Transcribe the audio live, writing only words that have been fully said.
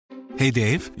Hey,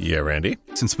 Dave. Yeah, Randy?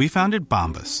 Since we founded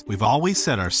Bombas, we've always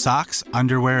said our socks,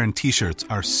 underwear, and T-shirts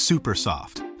are super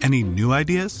soft. Any new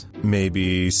ideas?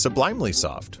 Maybe sublimely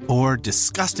soft. Or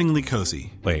disgustingly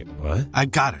cozy. Wait, what? I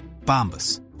got it.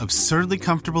 Bombas. Absurdly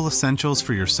comfortable essentials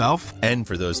for yourself And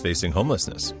for those facing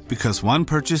homelessness. because one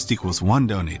purchased equals one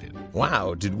donated.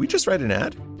 Wow, did we just write an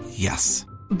ad? Yes.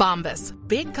 Bombas.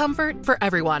 Big comfort for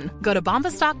everyone. Go to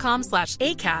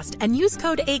bombas.com/ACAST and use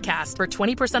code ACAST for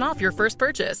 20% off your first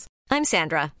purchase. I'm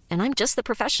Sandra, and I'm just the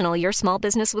professional your small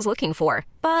business was looking for.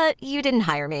 But you didn't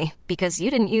hire me because you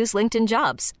didn't use LinkedIn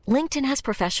Jobs. LinkedIn has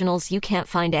professionals you can't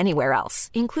find anywhere else,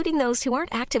 including those who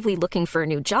aren't actively looking for a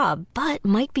new job, but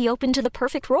might be open to the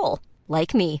perfect role,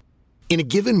 like me. In a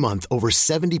given month, over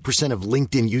 70% of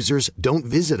LinkedIn users don't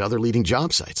visit other leading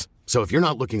job sites. So if you're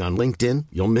not looking on LinkedIn,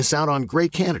 you'll miss out on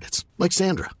great candidates like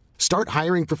Sandra. Start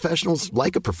hiring professionals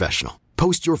like a professional.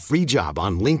 Post your free job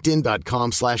on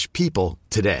linkedin.com/people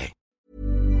today.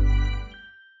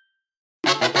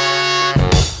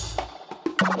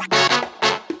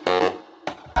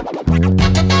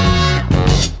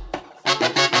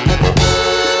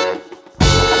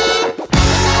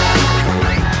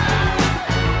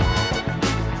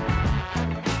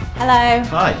 Hello.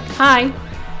 Hi.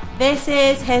 This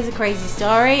is Here's a Crazy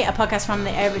Story, a podcast from The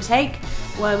Overtake,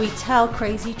 where we tell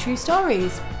crazy true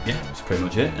stories. Yeah, that's pretty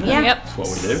much it. Yeah. Yep. That's what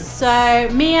we do. So,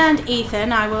 me and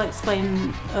Ethan, I will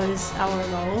explain us our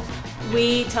role.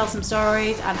 We tell some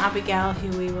stories, and Abigail, who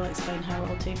we will explain her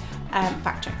role to,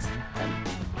 fact checks.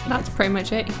 That's pretty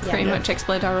much it. You pretty much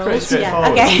explained our Pretty roles.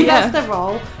 straightforward. Yeah, okay, Yeah. that's the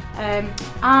role.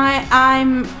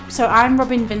 I'm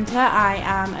Robin Vinter. I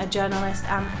am a journalist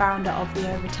and founder of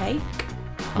The Overtake.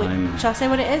 Shall I say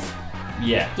what it is?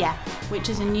 Yeah. Yeah, which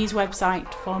is a news website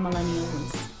for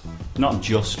millennials. Not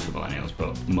just for millennials,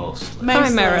 but mostly.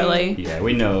 Primarily. Yeah,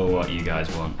 we know what you guys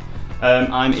want.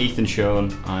 I'm Ethan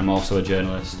Schoen. I'm also a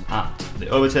journalist at The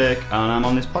Overtake, and I'm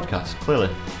on this podcast, clearly.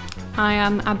 I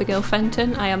am Abigail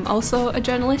Fenton. I am also a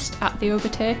journalist at The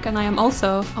Overtake, and I am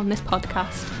also on this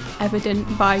podcast,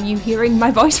 evident by you hearing my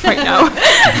voice right now.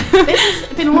 This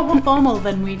has been a lot more formal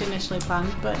than we'd initially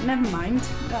planned, but never mind.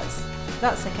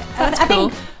 That's okay. That's I cool.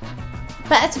 think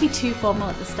better to be too formal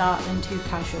at the start than too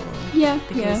casual. Yeah,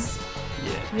 because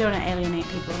Yeah. we don't want to alienate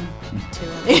people too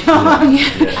early on.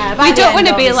 By we the don't end, want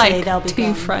to be obviously, they'll like be too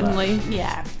gone, friendly. but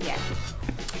yeah.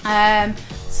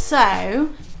 So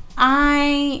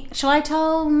shall I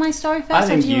tell my story first? I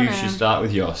think or do you you wanna... should start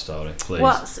with your story,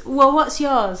 please. What's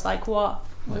yours? Like what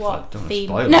Well, I don't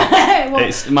theme? wanna spoil No, it. what-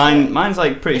 It's mine's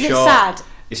like pretty Is it short. sad?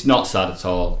 It's not sad at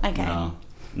all. Okay.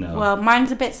 No. Well,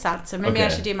 mine's a bit sad, so maybe I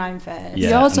Okay. should do mine first.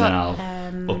 yeah, Yours and then are-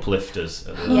 I'll uplift us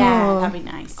a little. Yeah, Oh. that'd be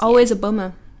nice. Always a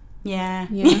bummer. Yeah.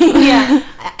 Yeah. Yeah.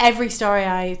 Every story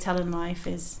I tell in life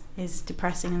is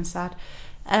depressing and sad.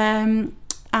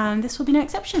 And this will be no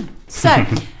exception. So,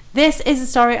 this is a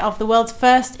story of the world's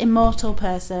first immortal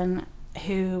person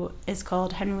who is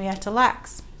called Henrietta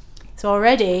Lacks. So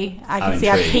already, I can I'm see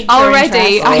I've intrigued. piqued your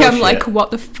Already, interest. I am shit. like, what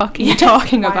the fuck are you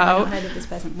talking Why have I not about? heard of this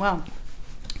person? Well,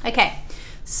 okay.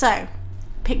 So,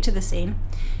 picture the scene.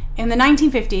 In the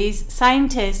 1950s,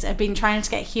 scientists had been trying to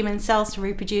get human cells to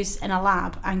reproduce in a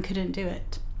lab and couldn't do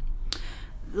it.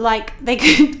 Like, they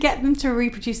could get them to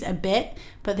reproduce a bit,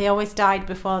 but they always died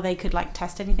before they could, like,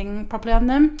 test anything properly on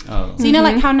them. Oh. So, you know,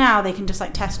 like, how now they can just,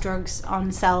 like, test drugs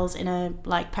on cells in a,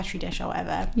 like, Petri dish or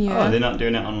whatever? Yeah. Oh, they're not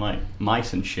doing it on like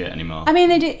mice and shit anymore. I mean,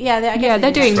 they do, yeah, I guess Yeah, they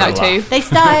they're do. doing that For a too. laugh. They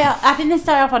start, I think they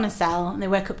start off on a cell and they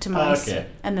work up to mice, okay.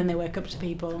 and then they work up to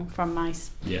people from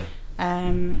mice. Yeah.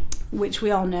 Which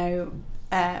we all know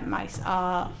mice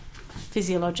are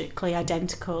physiologically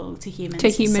identical to humans. To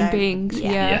human beings,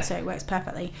 yeah. So it works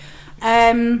perfectly.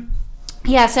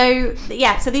 So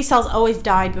these cells always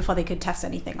died before they could test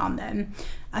anything on them.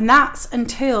 And that's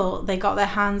until they got their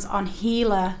hands on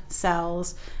HeLa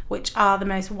cells, which are the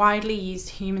most widely used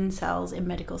human cells in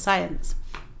medical science.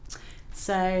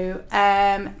 So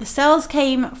the cells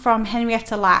came from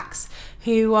Henrietta Lacks,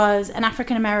 who was an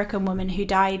African-American woman who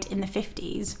died in the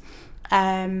 50s.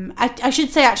 I should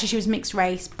say, actually, she was mixed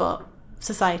race, but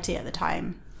society at the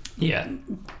time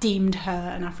deemed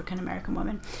her an African-American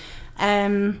woman.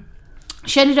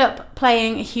 She ended up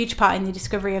playing a huge part in the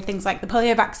discovery of things like the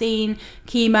polio vaccine,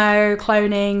 chemo,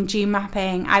 cloning, gene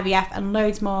mapping, IVF, and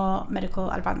loads more medical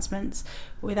advancements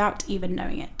without even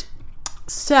knowing it.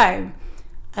 So,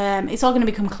 it's all going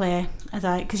to become clear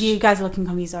because you guys are looking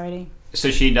confused already. So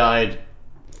she died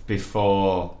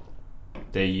before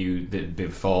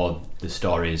before the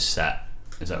story is set.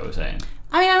 Is that what we're saying?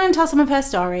 I mean, I'm going to tell some of her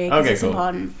story because Okay, it's cool.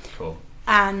 important. Cool.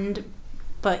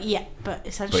 But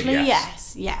essentially, But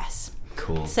yes. yes.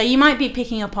 Cool. So you might be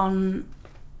picking up on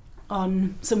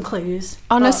on some clues.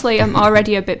 Honestly, I'm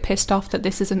already a bit pissed off that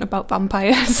this isn't about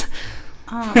vampires.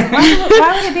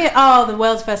 Why would it be? Oh, the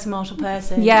world's first immortal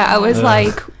person. Yeah, I was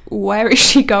like, where is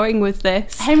she going with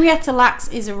this? Henrietta Lacks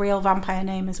is a real vampire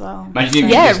name as well. Imagine if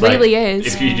Yeah, you just, it really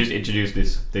is. If you just introduce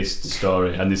this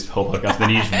story and this whole podcast,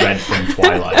 then you just read from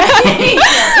Twilight.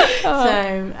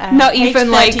 So Not page even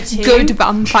like 32. good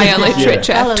vampire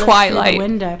literature. Ella looks through Twilight. the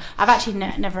window. I've actually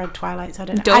never read Twilight, so I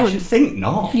don't know. Don't. I should think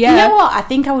not. Yeah. You know what? I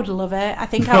think I would love it. I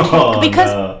think I would Oh,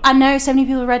 because no. I know so many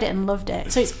people read it and loved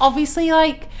it. So it's obviously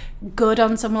like good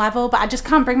on some level, but I just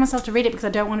can't bring myself to read it because I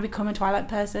don't want to become a Twilight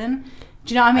person.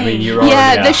 Do you know what I mean? I mean, you're already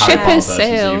Yeah, a the Harry ship Potter has person, so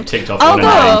sailed. you've ticked off Although-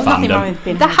 your Nothing wrong fandom. with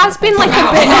being a There Harry has been Potter like a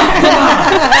bit.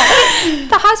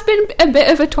 There has been a bit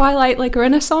of a Twilight like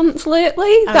renaissance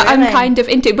lately that really? I'm kind of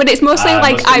into, but it's mostly I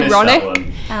like must have missed that ironic.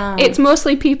 one. It's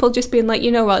mostly people just being like,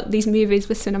 you know what, these movies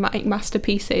were cinematic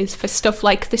masterpieces for stuff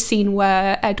like the scene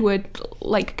where Edward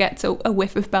like gets a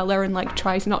whiff of Bella and like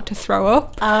tries not to throw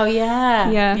up. Oh yeah,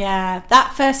 Yeah. yeah.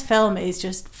 That first film is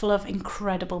just full of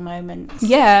incredible moments.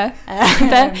 Yeah,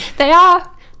 they are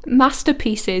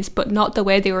masterpieces, but not the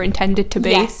way they were intended to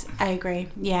be. Yes, I agree.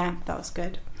 Yeah, that was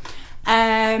good.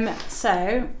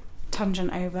 So,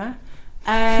 tangent over.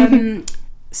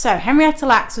 So, Henrietta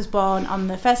Lacks was born on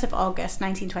the 1st of August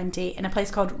 1920 in a place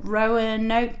called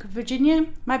Roanoke, Virginia.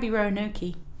 Might be Roanoke.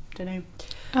 Don't know.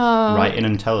 Write in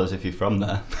and tell us if you're from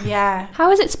there. Yeah.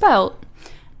 How is it spelt?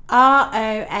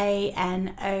 Roanoke.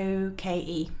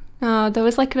 Oh, there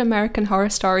was like an American Horror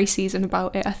Story season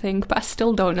about it, I think, but I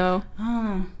still don't know.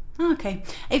 Oh, okay.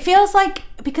 It feels like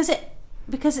because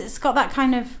it's got that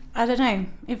kind of, I don't know.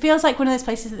 It feels like one of those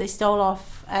places that they stole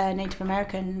off Native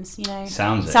Americans. You know,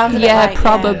 Sounds it, a bit Yeah, like,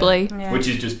 probably. Yeah. Which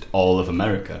is just all of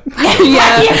America.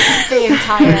 Yeah, the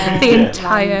entire the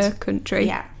entire land. country.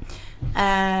 Yeah.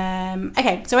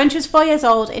 Okay, so when she was 4 years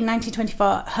old in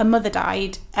 1924, her mother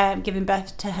died, giving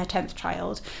birth to her 10th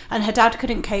child, and her dad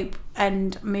couldn't cope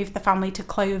and moved the family to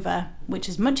Clover, which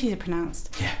is much easier pronounced,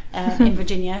 in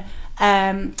Virginia,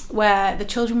 where the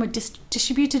children were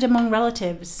distributed among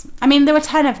relatives. I mean, there were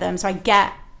 10 of them, so I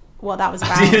get what that was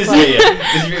about.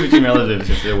 Distributed between relatives,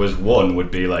 if there was one,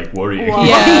 would be like worrying. Well,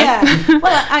 Yeah.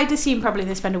 Well, I'd assume probably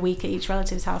they spend a week at each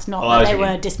relative's house, not Oh, I that they see.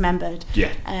 were dismembered.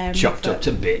 Yeah, chopped but- up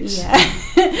to bits. Yeah.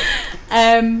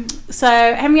 So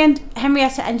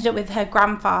Henrietta ended up with her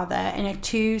grandfather in a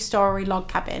 2-story log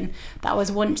cabin that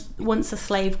was once the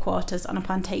slave quarters on a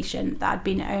plantation that had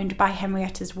been owned by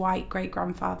Henrietta's white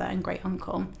great-grandfather and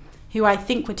great-uncle, who I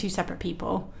think were 2 separate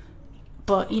people.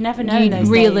 But you never know in those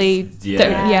really, days.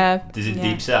 yeah. Is it Yeah.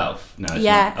 deep south? No, it's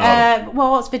Yeah. not. Oh.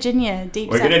 Well, what's Virginia? Deep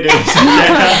We're south. going to do this.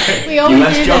 Yeah. We always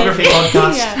US do geography this.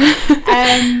 podcast.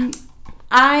 Yeah.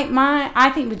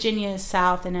 I think Virginia is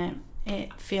south in it. It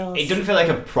feels. It doesn't feel like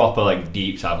a proper like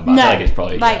deep south, but No, I feel like it's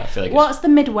probably like I feel like what's the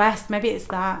Midwest? Maybe it's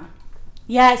that.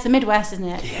 Yeah, it's the Midwest, isn't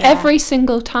it? Yeah. Every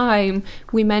single time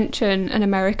we mention an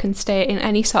American state in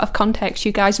any sort of context,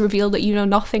 you guys reveal that you know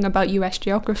nothing about US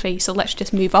geography, so let's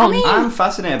just move on. I'm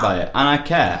fascinated by it and I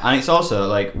care, and it's also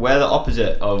like we're the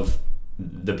opposite of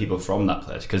the people from that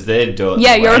place because they don't.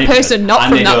 Yeah, know you're a anything, person not and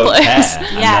from they that don't place. care,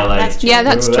 and Yeah, they're like, that's true. Yeah,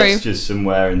 that's "Oh, true. That's just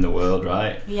somewhere in the world,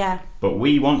 right? Yeah. But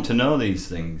we want to know these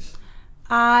things.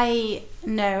 I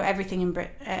know everything in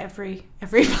Britain, every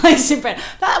place in Britain.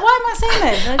 Why am I saying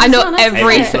this? I know just don't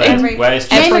everything. say it. Where's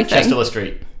Everything. Chester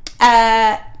Street?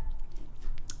 The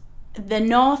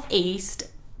northeast,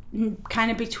 kind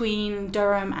of between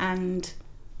Durham and,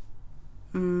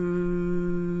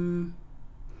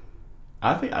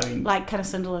 I mean, like, kind of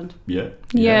Sunderland. yeah.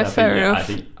 Yeah, I fair think, enough. I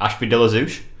think Ashby de la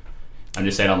Zouch. I'm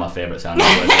just saying all my favourite sound.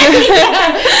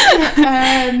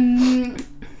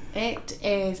 It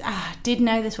is. I did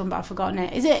know this one, but I've forgotten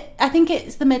it. Is it? I think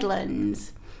it's the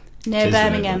Midlands, near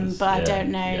Birmingham, but I don't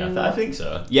know. Yeah, I think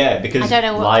so. Yeah, because I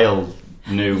don't know what- Lyle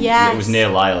knew. Yes. It was near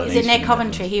Lyle. and Is he's it near from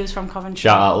Coventry? Midlands. He was from Coventry.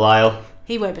 Shout out Lyle.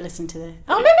 He won't be listening to this.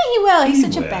 Oh, maybe he will. He's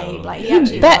such a will. babe. Like, he Yeah,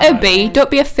 actually he Better will. be.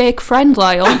 Don't be a fake friend,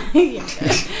 Lyle. Yeah.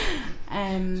 It's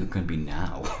going to be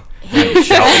now. Shouting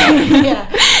at him.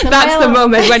 Yeah. So That's the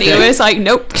moment when he was like,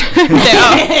 nope.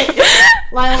 No.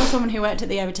 Lyle was someone who worked at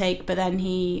the Overtake, but then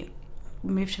he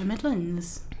moved to the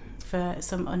Midlands for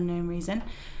some unknown reason.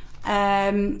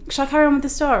 Shall I carry on with the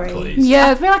story? Please.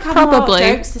 Yeah, I feel like I have probably.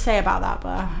 more jokes to say about that,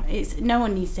 but no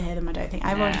one needs to hear them. I don't think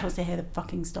everyone just wants to hear the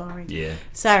fucking story. Yeah.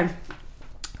 So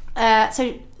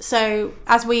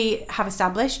as we have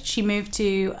established, she moved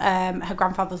to her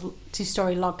grandfather's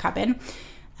 2-story log cabin,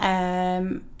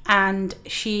 and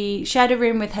she shared a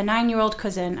room with her 9-year-old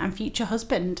cousin and future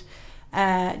husband,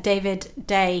 David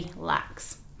Day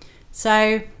Lacks.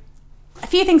 So, a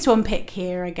few things to unpick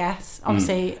here, I guess.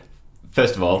 Obviously,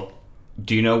 First of all,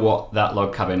 Do you know what that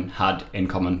log cabin had in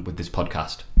common with this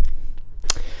podcast?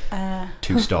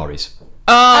 2 stories.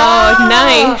 Oh,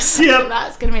 nice. Yep.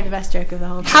 That's going to be the best joke of the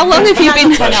whole time. How long have you been...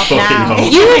 That's fucking now.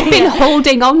 home. You've been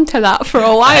holding on to that for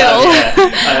a while.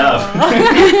 I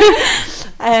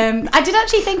have. I did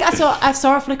actually think I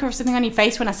saw a flicker of something on your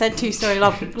face when I said 2-story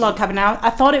log cabin. I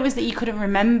thought it was that you couldn't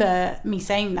remember me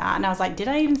saying that, and I was like, did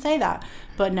I even say that?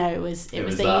 But no, it was that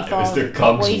you thought it was the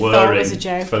cogs what you thought whirring was a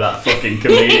joke for that fucking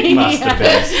comedic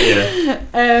masterpiece.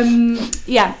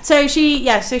 So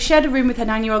she shared a room with her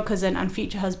 9-year-old cousin and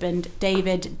future husband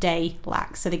David Day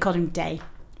Lax. So they called him Day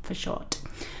for short.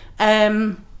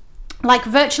 Like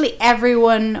virtually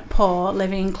everyone poor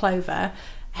living in Clover,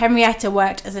 Henrietta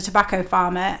worked as a tobacco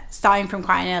farmer, starting from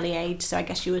quite an early age, so I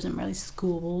guess she wasn't really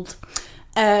schooled.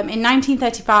 In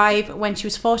 1935, when she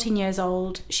was 14 years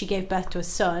old, she gave birth to a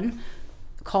son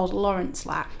called Lawrence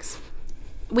Lax.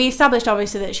 We established,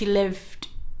 obviously, that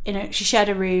she shared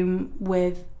a room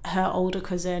with her older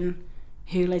cousin,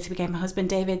 who later became her husband,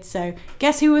 David. So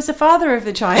guess who was the father of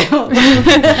the child?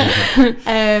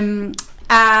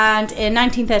 And in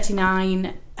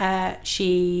 1939,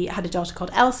 she had a daughter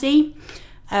called Elsie.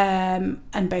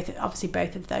 And both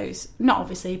of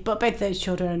those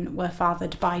children were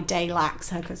fathered by Day Lax,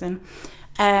 her cousin.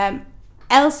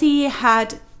 Elsie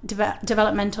had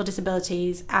developmental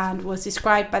disabilities and was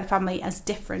described by the family as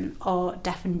different or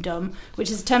deaf and dumb, which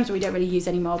is terms we don't really use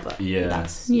anymore, but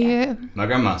Yeah. My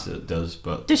grandma does,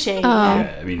 but does she?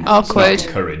 yeah, I mean, awkward. It's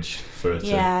not courage for her to...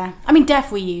 Yeah, I mean,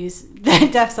 deaf we use.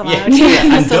 Deaf's allowed.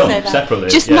 and still dumb say that. separately.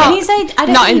 Just yeah. not- Can you say, I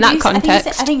don't Not think in that you use-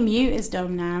 context. I think mute is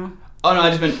dumb now. Oh no, I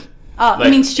just meant... Oh, like,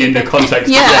 you mean stupid? in the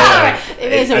context. Yeah.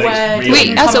 It is a and it's word. really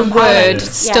We, as a common word, parlance.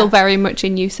 still Yeah. very much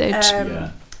in usage. Yeah.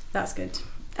 That's good.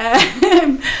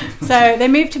 So they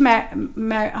moved to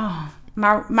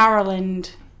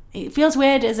Maryland. It feels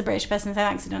weird as a British person saying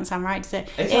that because it doesn't sound right, does it?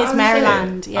 It's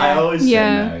Maryland. I Yeah. always say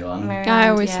Yeah. Maryland. I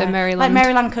always say Maryland. Like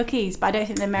Maryland cookies, but I don't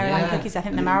think they're Maryland Yeah. cookies. I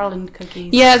think they're Maryland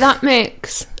cookies. Yeah, that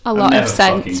makes a lot I'm of never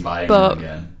sense. fucking buying But them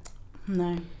again.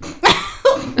 No.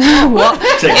 what?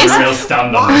 Taking a real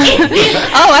stand on it.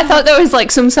 Oh, I thought there was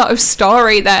like some sort of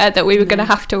story there that we were going to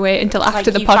have to wait until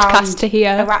after Like the you podcast found to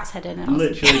hear. a rat's head in it. Or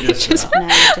Literally just that. something. No,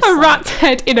 just A like rat's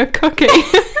head in a cookie.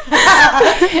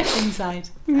 inside.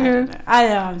 Yeah. I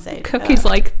don't know what I'm saying. Cookie's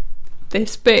like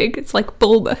this big. It's like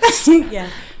bulbous. Yeah.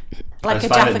 I Like just a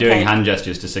find Jaffa that doing cake. hand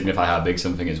gestures to signify how big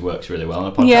something is works really well on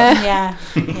a podcast. Yeah.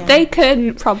 Yeah. They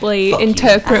can probably Fuck you.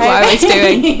 interpret what I was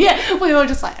doing. Yeah, we were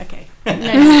just like, okay,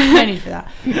 no need for that.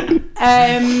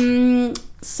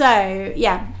 So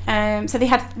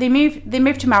they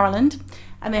moved to Maryland,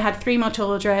 and they had 3 more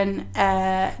children.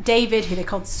 David, who they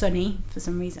called Sonny for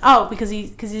some reason. Oh, because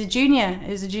he's a junior.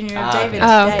 He was a junior of David.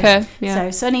 okay. Oh, today. okay, yeah.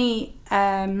 So Sonny,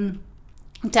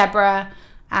 Deborah,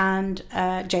 and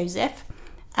Joseph.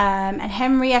 And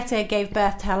Henrietta gave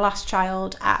birth to her last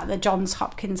child at the Johns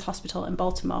Hopkins Hospital in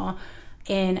Baltimore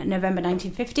in November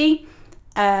 1950,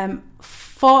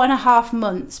 4.5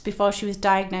 months before she was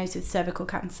diagnosed with cervical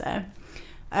cancer.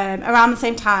 Around the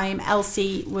same time,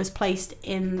 Elsie was placed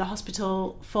in the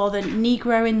hospital for the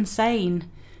Negro insane,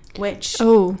 which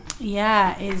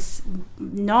is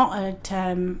not a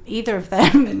term either of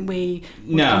them we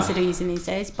would consider using these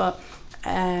days, but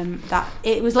that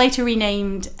it was later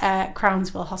renamed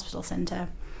Crownsville Hospital Center,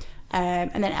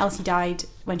 and then Elsie died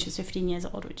when she was 15 years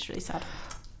old, which is really sad.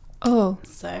 Oh.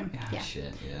 So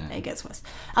Shit, yeah. it gets worse.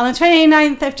 On the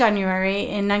 29th of January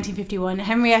in 1951,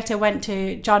 Henrietta went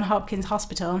to Johns Hopkins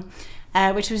Hospital,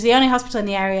 which was the only hospital in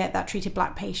the area that treated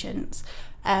black patients.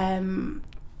 And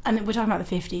we're talking about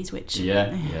the 50s, which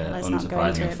let's not go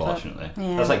into unsurprising, it, unfortunately. but,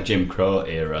 yeah. That's like Jim Crow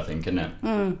era, I think, isn't it?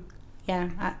 Yeah,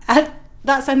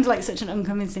 that sounds like such an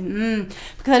unconvincing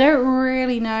because I don't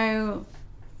really know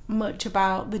much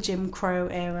about the Jim Crow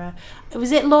era.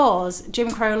 Was it laws? Jim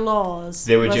Crow laws?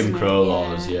 They were Jim wasn't Crow it?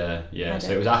 laws, yeah.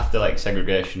 So it was after like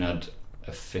segregation had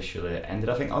officially ended,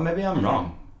 I think. Or maybe I'm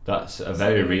wrong. That's a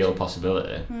very real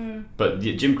possibility. But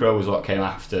Jim Crow was what came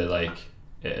after, like,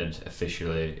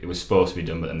 it was supposed to be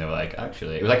done, but then they were like,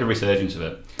 actually, it was like a resurgence of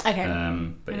it. Okay.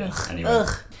 But yeah, anyway.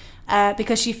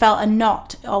 Because she felt a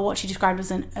knot, or what she described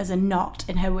as a knot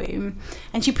in her womb.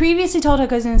 And she previously told her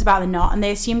cousins about the knot, and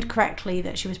they assumed correctly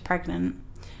that she was pregnant.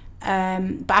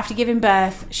 But after giving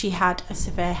birth, she had a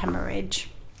severe hemorrhage.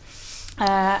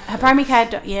 Her primary care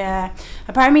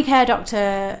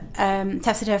doctor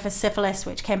tested her for syphilis,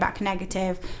 which came back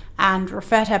negative, and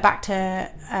referred her back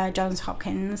to Johns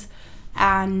Hopkins.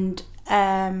 And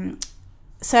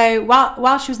So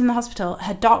while she was in the hospital,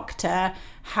 her doctor,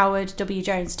 Howard W.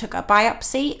 Jones, took a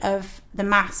biopsy of the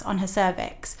mass on her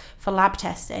cervix for lab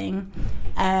testing.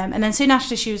 And then soon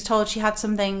after, she was told she had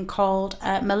something called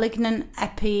malignant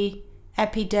epidermoid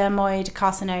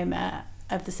carcinoma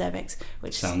of the cervix,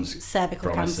 which sounds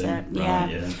cervical promising. cancer.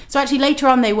 Right, yeah. So actually later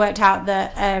on they worked out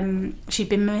that she'd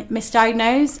been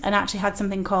misdiagnosed and actually had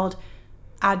something called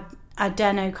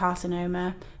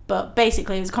adenocarcinoma. But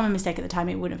basically it was a common mistake at the time.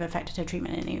 It wouldn't have affected her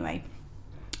treatment in any way.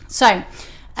 So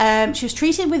she was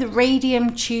treated with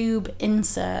radium tube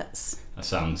inserts. That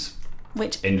sounds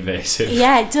which invasive.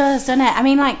 Yeah, it does, doesn't it? I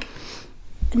mean, like,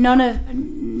 none of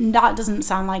that doesn't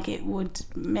sound like it would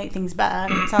make things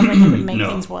better. It sounds like it would make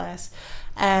things worse.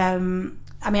 I mean,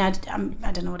 I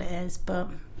don't know what it is, but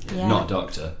yeah. Not a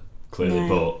doctor, clearly,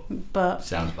 but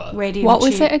sounds bad. What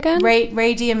was it again?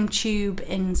 Radium tube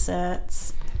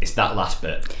inserts. It's that last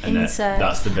bit. And that's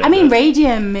the bit. I mean,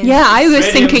 radium is... Yeah, I was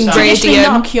thinking radium.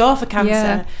 Not a cure for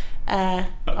cancer. Yeah.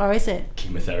 Or is it?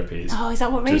 Chemotherapy is... Oh, is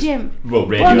that what radium...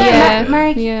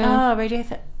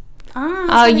 radiotherapy.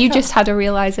 Radiotherapy. You just had a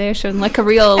realisation, like a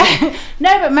real... No,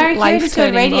 but Marie Curie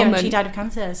discovered radium and she died of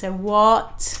cancer, so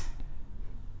what?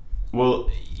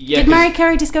 Well, yeah... Did Marie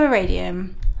Curie discover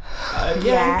radium?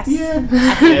 Yes.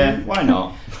 Yeah, why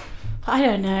not? I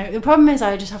don't know. The problem is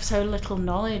I just have so little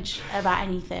knowledge about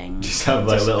anything. Just have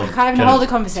like little... I can't even hold a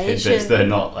conversation. Tidbits that are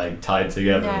not like tied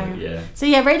together. No. Yeah. So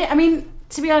yeah, I mean,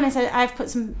 to be honest, I've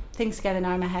put some things together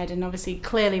now in my head, and obviously,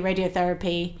 clearly,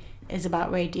 radiotherapy is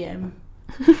about radium.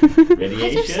 Radiation?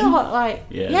 I just thought, like...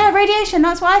 Yeah, radiation.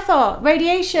 That's what I thought.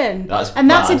 Radiation.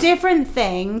 That's a different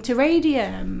thing to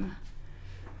radium.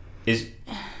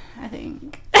 I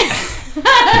think...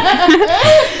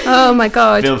 Oh my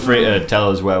god. Feel free to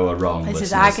tell us where we're wrong. This listeners.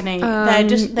 is agony.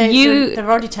 They've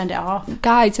already turned it off.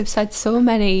 Guys have said so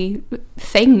many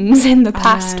things in the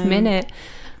past minute.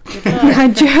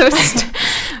 I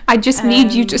just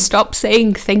need you to stop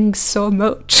saying things so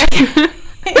much.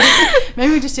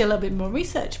 Maybe we just do a little bit more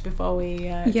research before we...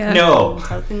 No.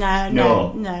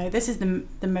 This is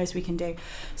the most we can do.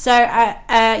 So,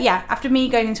 after me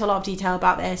going into a lot of detail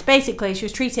about this, basically she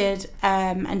was treated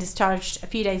and discharged a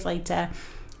few days later,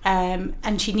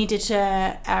 and she needed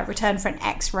to return for an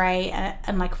X-ray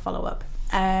and like a follow-up.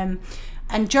 And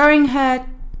during her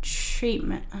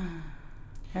treatment... I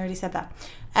already said that.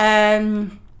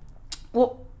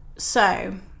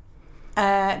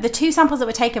 The two samples that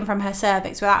were taken from her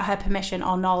cervix without her permission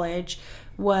or knowledge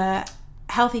were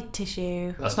healthy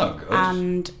tissue. That's not good.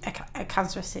 And a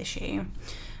cancerous tissue.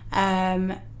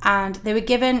 And they were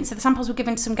given... So the samples were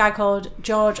given to some guy called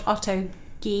George Otto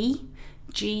Gey.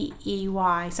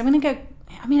 G-E-Y. So I'm going to go...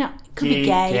 I mean, it could be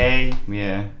gay.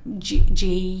 Yeah.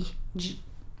 J.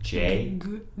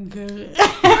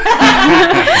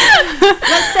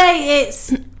 Let's say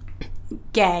it's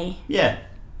gay. Yeah.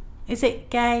 Is it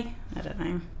gay? I don't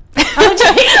know. When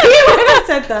I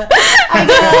said that, I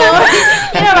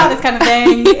go, you know about this kind of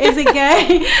thing. Is it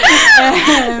gay?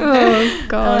 Oh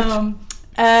God.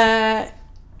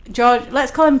 George.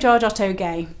 Let's call him George Otto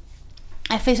Gey.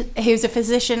 He was a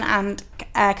physician and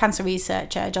cancer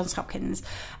researcher at Johns Hopkins,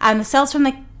 and the cells from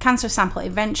the cancer sample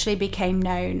eventually became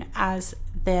known as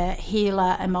the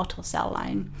HeLa immortal cell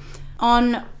line.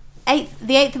 On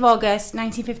the 8th of August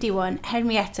 1951,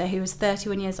 Henrietta, who was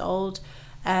 31 years old,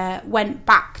 went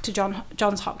back to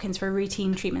Johns Hopkins for a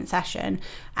routine treatment session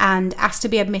and asked to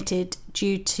be admitted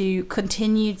due to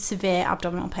continued severe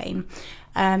abdominal pain.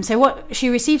 She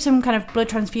received some kind of blood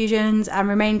transfusions and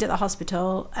remained at the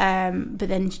hospital, but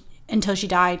then until she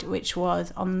died, which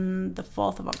was on the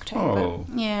 4th of October. Oh.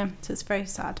 Yeah, so it's very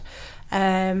sad.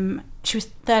 She was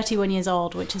 31 years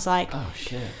old, which is like... Oh,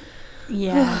 shit.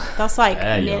 Yeah, that's like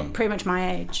pretty much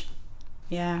my age.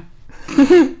 Yeah.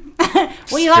 What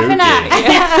are you laughing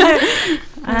at?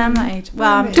 I'm that age.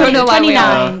 Well, I'm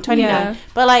 29. Yeah.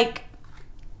 But like,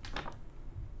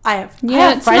 I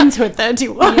have friends who are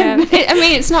 31. Yeah. I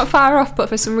mean, it's not far off, but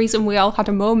for some reason we all had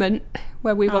a moment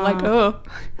where we were like, oh.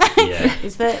 Yeah.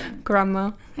 Is that...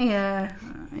 Grandma. Yeah,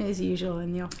 it is usual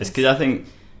in the office. It's because I think...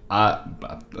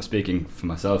 speaking for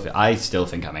myself, I still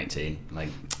think I'm 18. Like,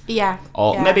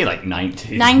 maybe like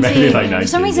 19. 19. Maybe like 19. For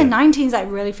some reason, 19 is like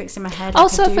really fixed in my head.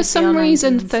 Also, for some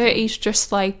reason, 30 is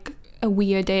just like a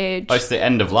weird age. Oh, it's the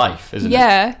end of life, isn't it?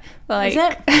 Yeah. Like, is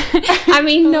it? I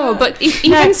mean, no, but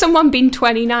even someone being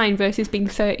 29 versus being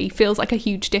 30 feels like a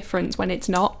huge difference when it's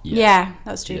not. Yeah,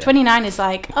 that's true. Yeah. 29 is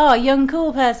like, oh, young,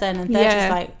 cool person, and 30 is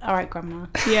like, all right, grandma.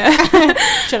 Yeah.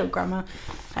 Shut up, grandma.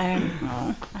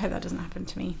 I hope that doesn't happen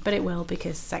to me, but it will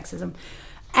because sexism.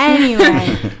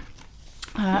 Anyway,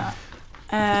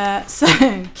 So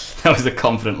That was the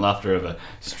confident laughter of a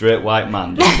straight white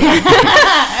man.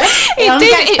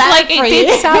 It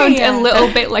did sound a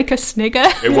little bit like a snigger.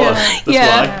 It was. That's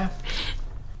why.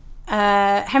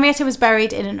 Henrietta was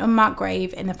buried in an unmarked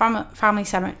grave in the family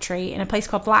cemetery in a place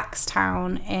called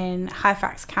Laxtown in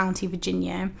Halifax County,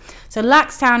 Virginia. So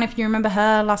Laxtown, if you remember,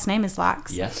 her last name is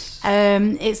Lax. Yes.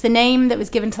 It's the name that was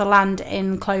given to the land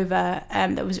in Clover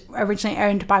that was originally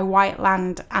owned by white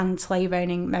land and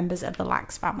slave-owning members of the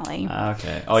Lax family.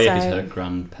 Okay. Oh, yeah, because her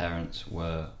grandparents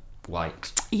were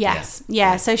white. Yes.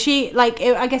 Yeah. So she,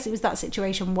 I guess it was that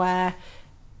situation where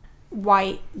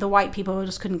the white people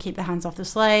just couldn't keep their hands off the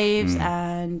slaves,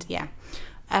 and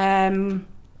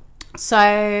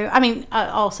so I mean,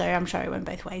 also I'm sure it went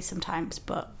both ways sometimes,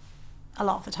 but a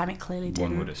lot of the time it clearly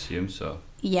didn't. One would assume so.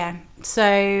 Yeah.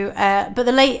 So but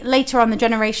later on the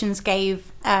generations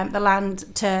gave the land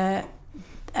to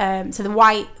so the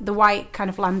white kind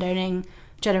of landowning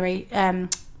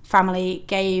family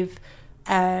gave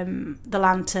the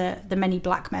land to the many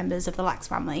black members of the Lax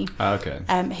family,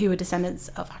 who were descendants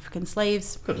of African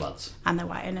slaves. Good lads. And their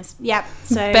white owners. Yep.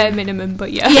 So bare minimum,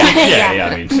 but yeah.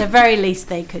 I mean, the very least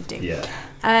they could do. Yeah.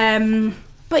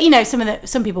 But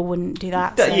some people wouldn't do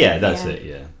that. So, that's it.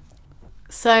 Yeah.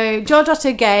 So George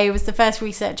Otto Gay was the first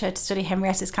researcher to study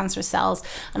Henrietta's cancerous cells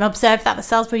and observed that the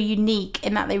cells were unique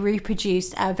in that they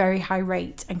reproduced at a very high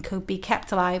rate and could be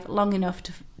kept alive long enough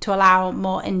to allow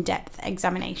more in-depth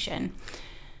examination.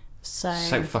 So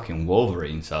it's like fucking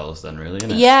Wolverine cells then, really,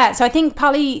 isn't it? Yeah, so I think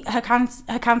partly her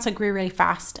cancer grew really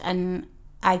fast, and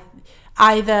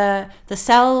either the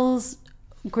cells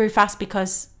grew fast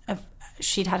because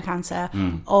she'd had cancer,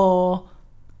 or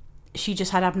she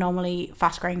just had abnormally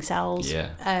fast-growing cells,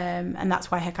 and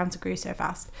that's why her cancer grew so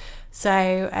fast.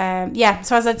 So,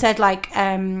 so as I'd said,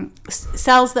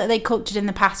 cells that they cultured in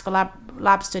the past for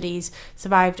lab studies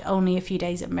survived only a few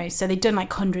days at most. So they'd done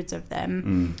hundreds of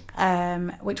them,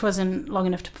 which wasn't long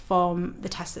enough to perform the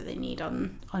tests that they need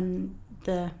on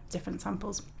the different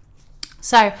samples.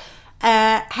 So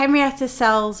Henrietta's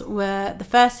cells were the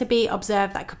first to be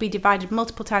observed that could be divided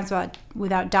multiple times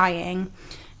without dying,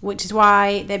 which is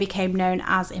why they became known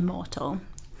as immortal.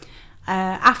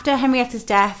 After Henrietta's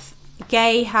death,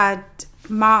 Gay had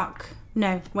Mary,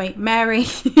 a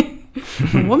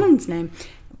woman's name,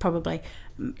 probably,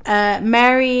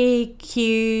 Mary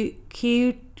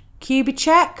Kubitschek,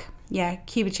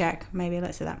 Kubitschek, maybe,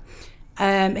 let's say that,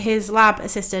 his lab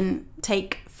assistant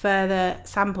take further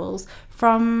samples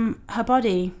from her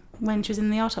body when she was in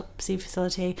the autopsy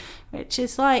facility, which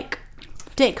is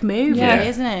dick move, really,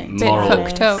 isn't it?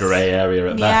 Moral grey area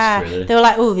at best, really. They were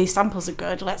like, "Oh, these samples are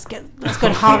good. Let's go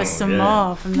and harvest some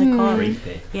more from the core."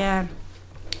 Creepy. Yeah.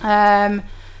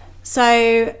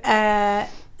 So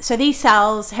these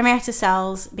cells, Henrietta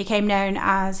cells, became known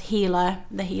as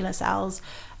the HeLa cells,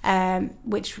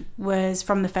 which was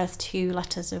from the first two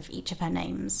letters of each of her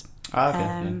names.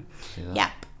 So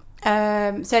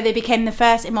they became the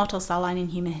first immortal cell line in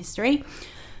human history.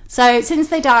 So since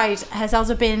they died, her cells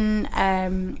have been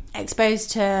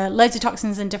exposed to loads of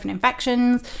toxins and different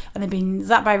infections, and they've been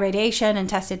zapped by radiation and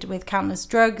tested with countless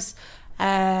drugs.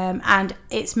 And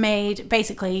it's made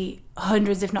basically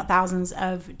hundreds, if not thousands,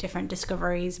 of different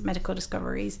medical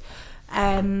discoveries.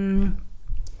 And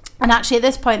actually at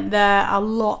this point, there are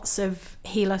lots of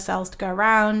HeLa cells to go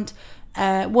around.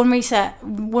 One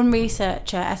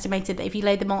researcher estimated that if you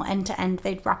laid them all end to end,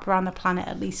 they'd wrap around the planet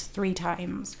at least 3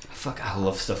 times. Fuck, I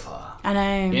love stuff like that. I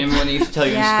know. You remember when they used to tell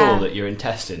you in school that your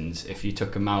intestines, if you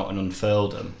took them out and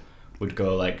unfurled them, would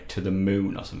go to the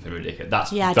moon or something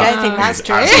ridiculous? I don't think that's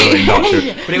true. Absolutely not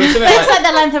true. But it was something it's like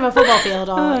the length of a football field,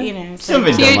 or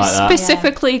something You're like that.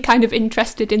 Specifically kind of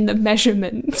interested in the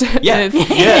measurement of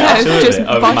just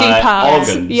of body parts.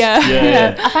 Organs.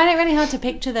 Yeah. I find it really hard to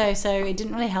picture though, so it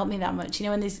didn't really help me that much.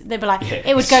 When they'd be like,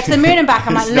 it would go to the moon and back.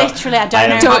 I'm like, literally, I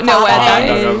don't know where that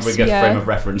is. is. We get frame of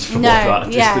reference for what that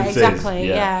distance is. Exactly.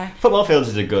 Yeah. Football fields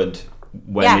is a good.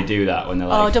 When they do that, when they're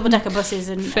like... double-decker buses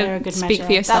are a good measure. Speak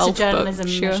for yourself, that's a journalism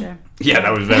measure. Yeah,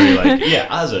 that was very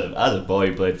as a boy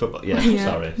who played football. Yeah.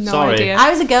 Sorry. Idea. I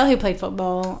was a girl who played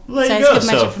football, so it's a good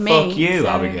measure for me. Fuck you,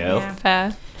 Abigail. Yeah.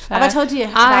 Fair. Have I told you I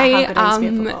how good I used to be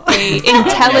at am football? an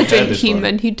intelligent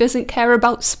human who doesn't care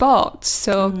about sports,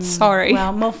 so sorry.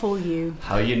 Well, more for you.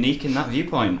 How unique in that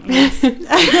viewpoint.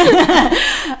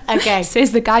 Okay.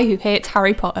 Says the guy who hates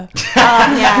Harry Potter.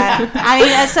 Yeah. I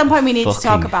mean, at some point we need to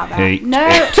talk about that. No,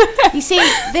 you see,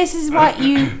 this is what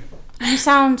you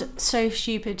sound so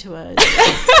stupid to us.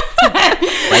 I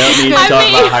don't need to talk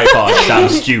about Harry Potter. It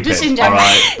sounds stupid. Just in general.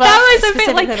 Right. That was a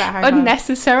bit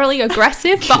unnecessarily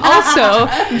aggressive, but also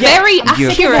very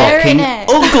accurate. You're fucking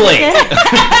ugly.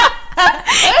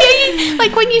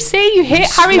 Like when you say you hate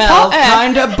Harry Potter,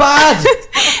 kind of bad.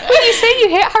 when you say you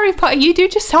hate Harry Potter, you do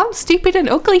just sound stupid and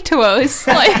ugly to us.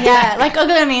 Like, Yeah, like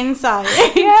ugly on the inside.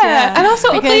 yeah, and also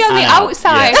ugly Because- on the I know.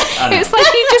 outside. Yeah, I know. It's like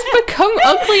you just become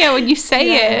uglier when you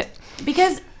say it.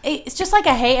 Because it's just like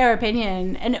a hater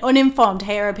opinion, an uninformed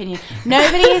hater opinion.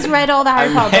 Nobody has read all the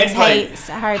Harry Potter books, hates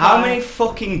Harry how Potter. many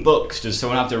fucking books does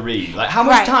someone have to read? Like, how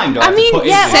much Right. time do I I have mean, to put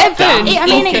yeah, into seven. damn I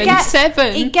mean, it fucking- gets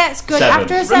Seven. It gets good Seven.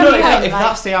 after a No, certain if, point. if like-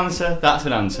 that's the answer, that's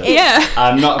an answer. Yeah.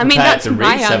 I'm not I mean, prepared that's to my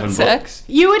read 7 answer. books.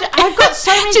 You would. I've got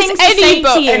so many Just things to any say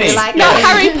book, to you. any. Like, Not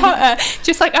Harry Potter.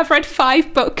 Just like I've read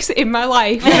 5 books in my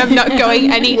life and I'm not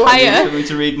going any What, you higher. want me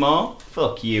to read more?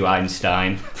 Fuck you,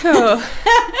 Einstein. Oh.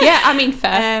 Yeah, I mean,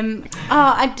 fair.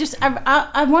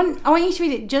 I want you to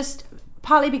read it just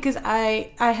partly because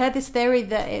I heard this theory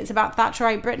that it's about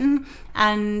Thatcherite Britain,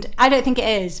 and I don't think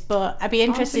it is, but I'd be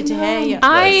interested to hear you.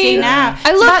 See now.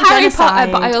 I It's love about Harry genocide,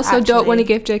 Potter, but I also don't want to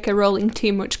actually. give J.K. Rowling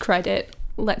too much credit.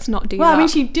 Let's not do Well, that. I mean,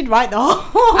 she did write the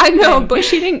whole. I know, but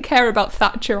she didn't care about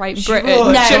Thatcherite Britain. wrote-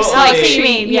 No, Just just like- like what you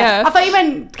mean. Yeah. yeah. I thought you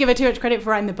meant give her too much credit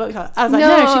for writing the book. I was like,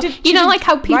 no, she did. You know, did like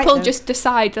how write people them. just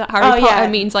decide that Harry Oh, yeah. Potter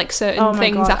means like certain Oh my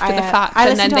things God, after the fact, I and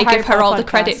listened then to they a Harry give her all the Potter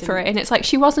credit podcast for it. And it's like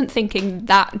she wasn't thinking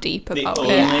that deep The about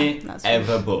only it. that's true.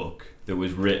 ever book that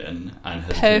was written and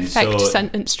has Perfect been so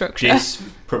sentence structure.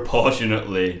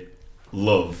 disproportionately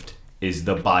loved is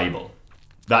the Bible.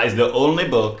 That is the only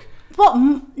book. What?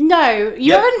 No,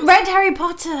 you Yep. haven't read Harry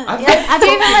Potter. I've Yeah, read have you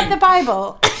even fucking- read the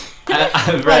Bible? I've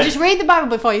Well, read. just read the Bible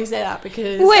before you say that,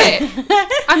 because Wait,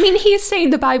 I mean, he's saying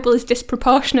the Bible is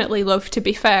disproportionately loved, to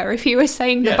be fair. If he was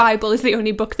saying the Yeah. Bible is the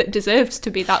only book that deserves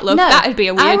to be that loved, No, that'd be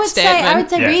a weird I would statement.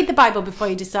 say Yeah. read the Bible before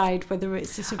you decide whether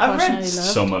it's I've disproportionately read loved.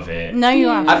 some of it. No, you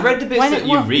haven't. I've read the bits that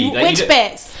you read. Like, Which you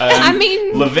bits? I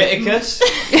mean- Leviticus.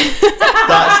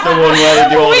 That's the one where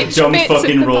they do all the Which dumb bits of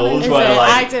fucking the rules. Is Where it? they're like,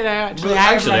 I don't know, actually. I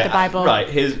haven't read the Bible. Right,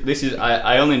 this is.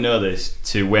 I only know this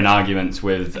to win arguments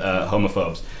with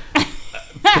homophobes,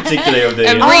 particularly of the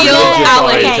A real religious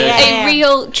ally, orientation. yeah. a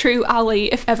real true ally,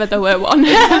 if ever there were one.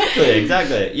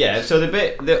 Exactly. Yeah. So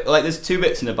there's 2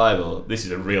 bits in the Bible. This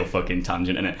is a real fucking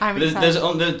tangent, isn't it? I'm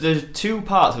There's 2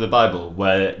 parts of the Bible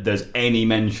where there's any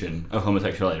mention of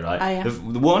homosexuality, right? Oh, yeah.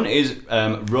 The one is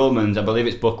Romans, I believe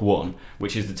it's book 1,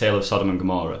 which is the tale of Sodom and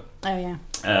Gomorrah. Oh yeah.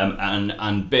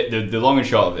 The long and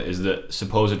short of it is that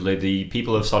supposedly the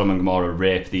people of Sodom and Gomorrah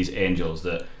rape these angels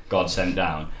that God sent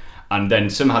down, and then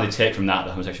somehow they take from that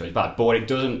homosexuality is bad. But what it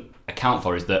doesn't account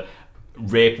for is that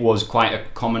rape was quite a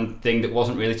common thing that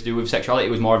wasn't really to do with sexuality.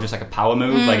 It was more of just like a power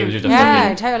move. Like it was just a Yeah,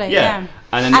 fucking, totally. Yeah.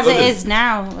 And then As the it other- is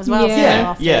now as well. Yeah. so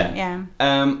often. yeah.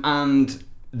 And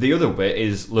the other bit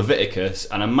is Leviticus,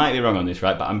 and I might be wrong on this,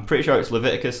 right? But I'm pretty sure it's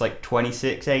Leviticus like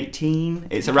 26:18.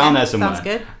 It's around there somewhere. sounds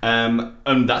good.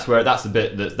 And that's the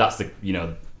bit that's the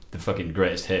the fucking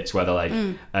greatest hits where they're like,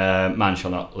 man shall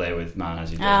not lay with man as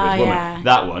he does Oh, with woman. yeah.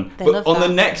 That one. They But love on the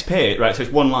that. next page, right? So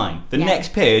it's one line. The Yeah.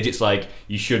 next page, it's like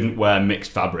you shouldn't wear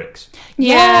mixed fabrics.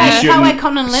 Yeah, you can't wear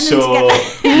cotton and linen sow,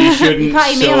 together. You shouldn't You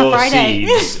can't eat meat on a sow Friday.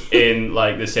 seeds in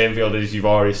like the same field as you've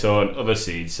already sown other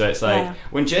seeds. So it's like Yeah.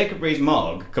 when Jacob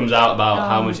Rees-Mogg comes out about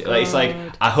how Oh, much, like, it's like,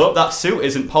 God. I hope that suit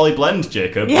isn't polyblend,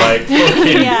 Jacob. Yeah. Like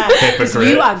fucking Yeah, 'cause hypocrite.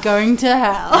 you are going to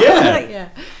hell. Yeah. yeah.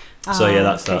 So yeah, Oh,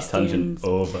 that's that tangent Christians.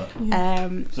 over.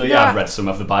 So no, yeah, I've read some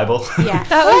of the Bible. Yeah, That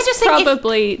Well, I was just think if-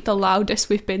 probably the loudest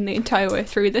we've been the entire way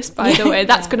through this, by the way.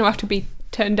 That's going to have to be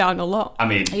turned down a lot. I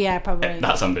mean, Yeah, probably.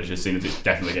 that's ambitious, seeing as it's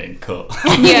definitely getting cut.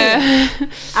 Yeah.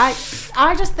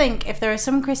 I just think if there are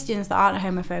some Christians that aren't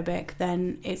homophobic,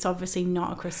 then it's obviously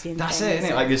not a Christian That's thing. it,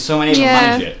 isn't it? Like, there's so many people Yeah.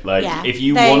 manage it. Like, Yeah. if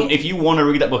you want to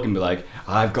read that book and be like,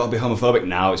 I've got to be homophobic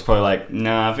now, it's probably like,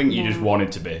 nah, I think you just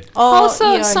wanted to be.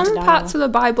 Also, some parts of the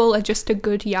Bible are just a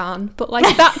good yarn, but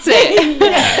like that's it.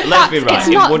 Yeah, let's be right. It's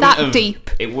not wouldn't that have, deep.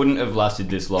 It wouldn't have lasted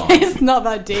this long. It's not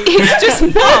that deep. It's just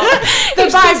not. The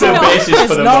Bible the basis for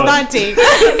is the not most- that deep.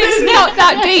 It's not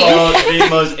that deep. For the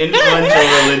most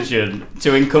influential religion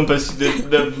to encompass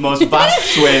the most vast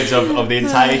swathes of the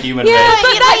entire human Yeah, race.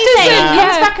 but that It doesn't. comes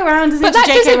Yeah. back around, doesn't But it, that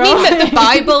to J.K. doesn't mean that Rowling? the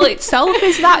Bible itself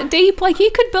is that deep. Like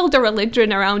you could build a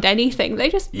religion around anything. They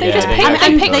just Yeah, pick they and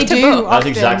actually pick could. the They do. book. That's often.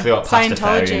 exactly what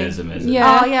Scientology. Pastafarianism is.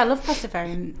 Yeah. Oh yeah, I love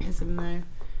Pastafarianism though.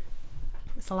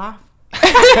 It's a laugh.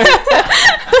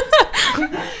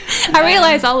 I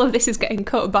realise all of this is getting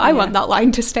cut, but I want that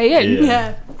line to stay in.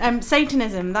 Yeah.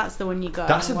 Satanism, that's the one you got.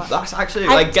 That's actually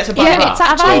like gets a bad rap. It's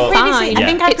actually fine. I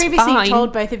think I It's previously fine.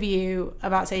 told both of you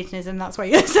about Satanism. That's why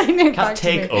you're saying it. Can't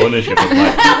take ownership of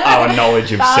like our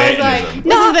knowledge of Satanism.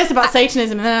 Listen to this about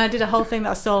Satanism, and then I did a whole thing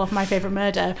that I stole off My Favourite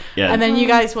Murder. Yeah. And then you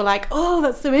guys were like, "Oh,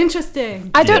 that's so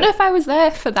interesting." I don't know if I was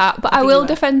there for that, but I will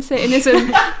defend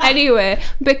Satanism anyway,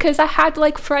 because I had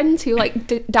like friends who like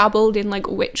dabbled in like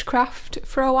witchcraft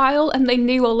for a while, and they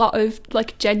knew a lot of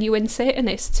like genuine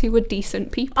Satanists who were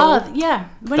decent people. Oh yeah.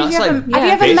 That's have you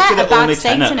ever basically met a the only bad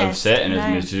tenet of Satanist?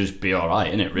 Satanism No. is to just be alright,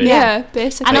 isn't it? Really? Yeah,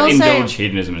 basically. And Like, also- indulge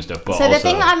hedonism and stuff. But So also, the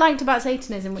thing that I liked about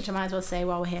Satanism, which I might as well say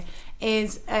while we're here,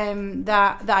 is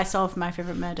that I saw for My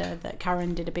Favourite Murder that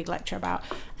Karen did a big lecture about.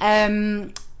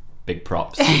 big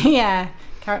props. Yeah,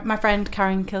 my friend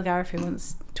Karen Kilgariff, who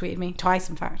once tweeted me twice,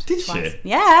 in fact. Did twice. she?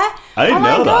 Yeah. I didn't oh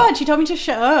my know god, that. she told me to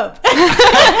shut up.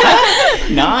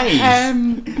 Nice.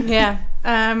 Yeah.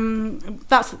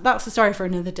 That's the story for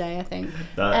another day, I think.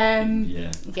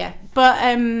 Yeah. But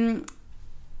it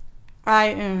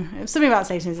was something about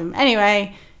Satanism.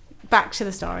 Anyway, back to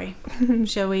the story.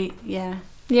 Shall we? Yeah.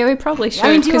 Yeah, we probably should,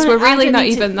 I mean, do you because wanna- we're really I don't not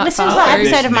need to- even that listen to far that through.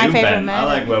 episode of My New Favourite Ben. I Murder.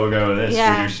 like where we're going with this.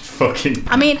 Yeah. We just fucking.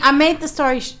 I mean, I've made the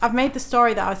story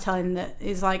that I was telling that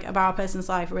is like about a person's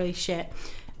life really shit.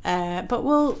 But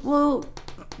we'll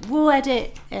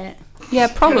edit it. Yeah,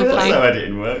 probably. That's how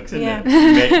editing works, isn't Yeah. it?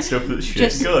 You make stuff that's shit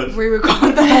Just good.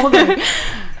 re-record the whole thing.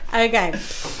 Okay,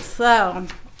 so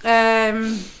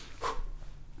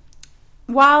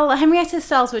while Henrietta's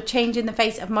cells were changing the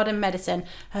face of modern medicine,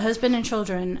 her husband and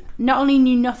children not only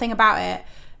knew nothing about it,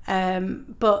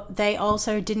 but they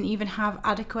also didn't even have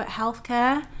adequate health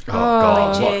care. Oh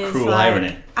god, Which what is cruel like-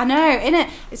 irony. I know, innit?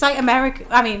 It's like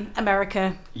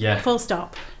America. Yeah. Full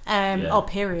stop. Or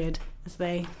period, as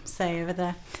they say over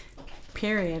there.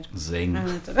 Period. Zing. I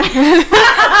don't know.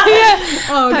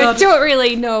 Oh I god. don't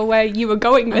really know where you were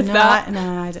going with that.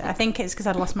 I think it's because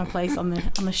I'd lost my place on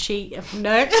the sheet of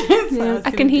notes. So Yeah, I was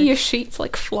can hear gonna your sheets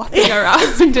like flopping around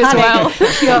as well.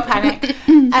 pure panic.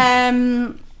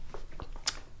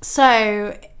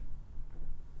 So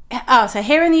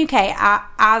here in the UK,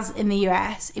 as in the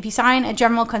US, if you sign a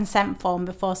general consent form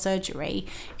before surgery,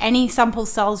 any sample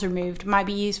cells removed might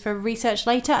be used for research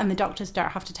later, and the doctors don't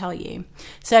have to tell you.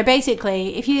 So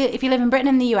basically, if you live in Britain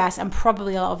and the US, and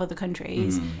probably a lot of other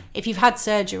countries, if you've had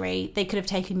surgery, they could have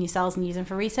taken your cells and used them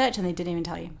for research, and they didn't even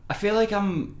tell you. I feel like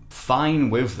I'm fine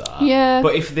with that. Yeah.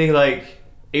 But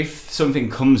if something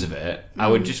comes of it, I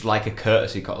would just like a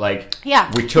courtesy call. Like, Yeah.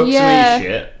 we took Yeah. some of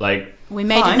your shit. Like, We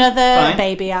made fine, another fine.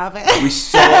 baby out of it. We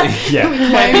saw yeah,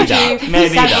 maybe that.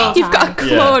 Maybe that. You've got a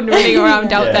Yeah. clone running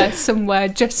around out Yeah. there somewhere,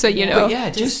 just so you know. But yeah,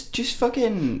 just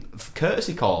fucking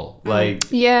courtesy call. Like,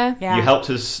 Yeah. Yeah. you helped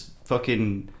us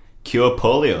fucking cure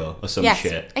polio or some Yes,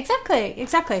 shit. exactly.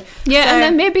 Yeah, So- and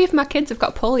then maybe if my kids have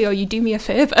got polio, you do me a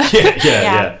favour.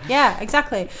 Yeah,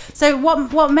 exactly. So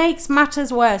what makes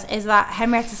matters worse is that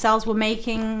Henrietta Cells were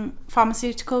making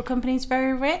pharmaceutical companies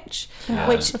very rich,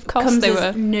 which Of course comes they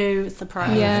as were. no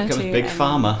surprise. Yeah. Becomes to big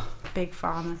anyone. pharma. Big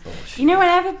pharma. You know,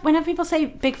 whenever people say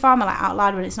big pharma like out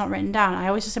loud when it's not written down, I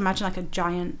always just imagine like a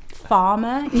giant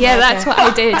farmer. Yeah, Like that's what I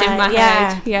did in my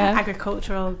head. Yeah.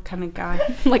 agricultural kind of guy.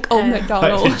 Like old Like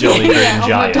McDonald. the Jolly Green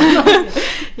Giant.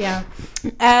 Yeah.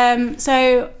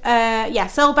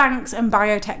 Cell banks and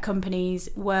biotech companies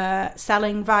were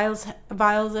selling vials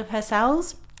of her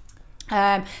cells.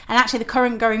 And actually, the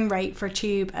current going rate for a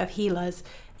tube of Healers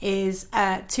is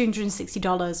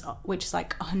 $260, which is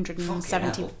like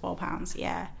 £174.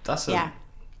 Yeah. That's Yeah.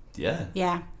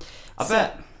 I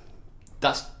bet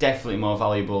that's definitely more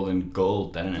valuable than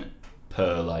gold, then, isn't it?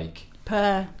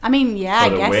 I mean, yeah, For I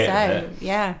the weight guess of so. it.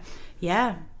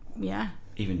 Yeah.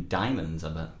 Even diamonds, I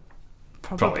bet.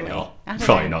 Probably not. I don't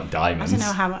Probably know. not diamonds. I don't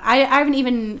know how much. I haven't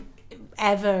even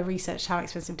ever researched how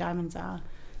expensive diamonds are,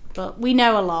 but we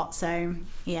know a lot, so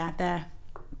yeah, they're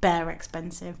bare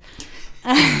expensive.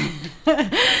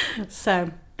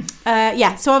 So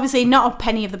obviously not a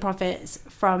penny of the profits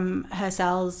from her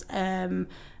cells had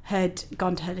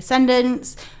gone to her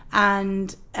descendants,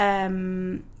 and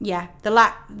the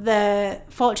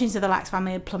fortunes of the Lax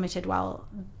family had plummeted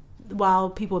while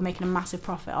people were making a massive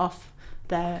profit off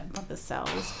their mother's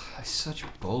cells. That's such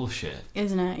bullshit.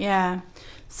 Isn't it? Yeah.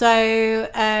 So,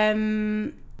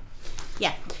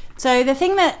 So the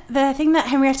thing that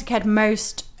Henrietta cared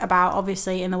most about,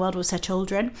 obviously, in the world was her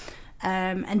children.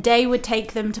 And Day would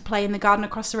take them to play in the garden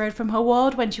across the road from her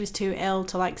ward when she was too ill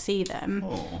to see them.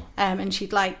 And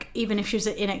she'd even if she was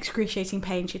in excruciating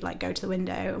pain, she'd go to the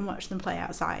window and watch them play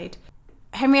outside.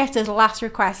 Henrietta's last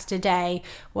request to Day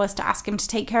was to ask him to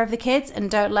take care of the kids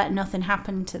and don't let nothing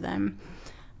happen to them.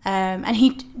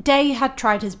 And Day had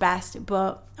tried his best,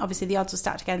 but obviously the odds were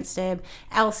stacked against him.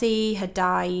 Elsie had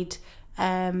died.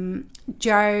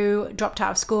 Joe dropped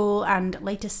out of school and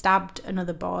later stabbed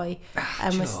another boy,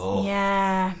 and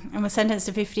was sentenced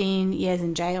to 15 years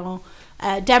in jail.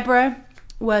 Deborah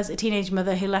was a teenage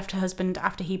mother who left her husband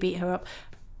after he beat her up.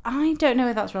 I don't know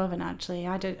if that's relevant, actually.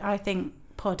 I think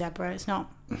poor Deborah. It's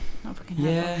not fucking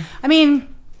helpful. I mean,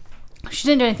 she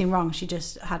didn't do anything wrong. She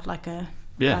just had like a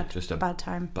bad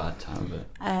time. Bad time of it.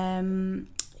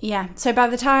 So by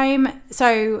the time...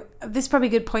 So this is probably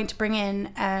a good point to bring in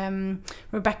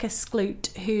Rebecca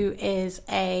Skloot, who is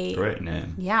a... Great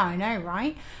name. Yeah, I know,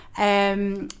 right?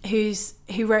 Who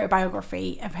wrote a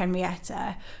biography of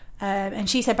Henrietta. And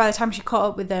she said by the time she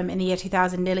caught up with them in the year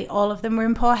 2000, nearly all of them were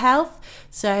in poor health.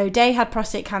 So Day had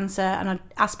prostate cancer and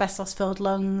asbestos-filled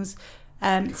lungs.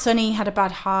 Sonny had a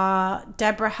bad heart.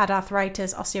 Deborah had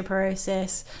arthritis,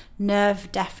 osteoporosis,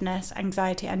 nerve deafness,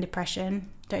 anxiety and depression.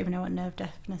 Don't even know what nerve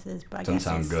deafness is, but I guess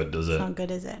doesn't sound good, does it? It's not good,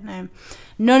 is it? No.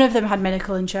 None of them had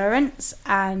medical insurance,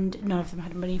 and none of them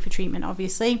had money for treatment,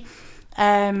 obviously.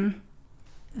 The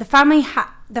family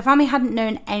hadn't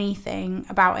known anything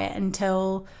about it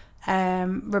until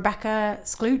Rebecca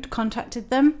Skloot contacted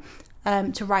them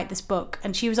to write this book,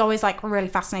 and she was always like really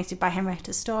fascinated by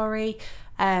Henrietta's story,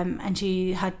 and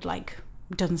she had like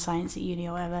done science at uni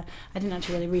or whatever. I didn't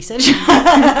actually really research. She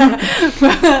read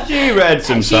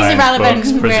some science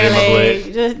books,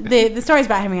 presumably. Really. The stories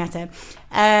about Henrietta.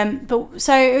 But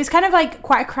so it was kind of like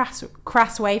quite a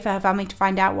crass way for her family to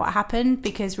find out what happened,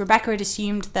 because Rebecca had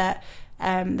assumed that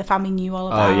the family knew all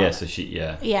about. Oh yeah, so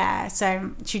yeah,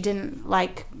 so she didn't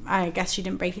I guess she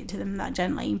didn't break it to them that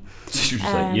gently. She was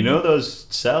like, you know those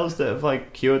cells that have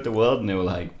like cured the world, and they were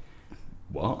like,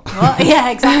 what?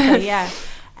 Yeah, exactly. Yeah.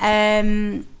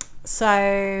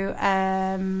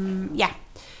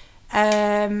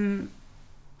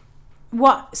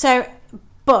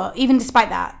 But even despite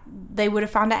that, they would have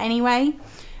found out anyway,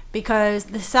 because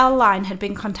the cell line had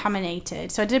been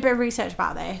contaminated. So I did a bit of research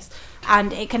about this,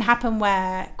 and it can happen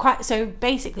where quite a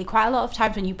lot of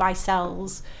times when you buy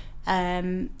cells,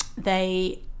 they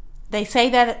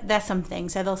say they're something.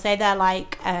 So they'll say they're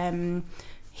like HeLa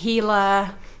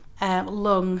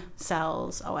lung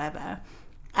cells or whatever,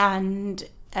 and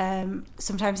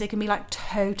sometimes they can be like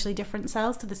totally different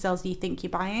cells to the cells you think you're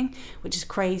buying, which is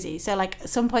crazy. So like at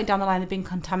some point down the line they've been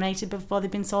contaminated before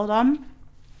they've been sold on,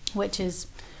 which is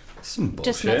some bullshit.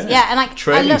 Just nuts. Yeah, and like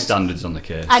trading standards on the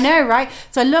case. I know, right?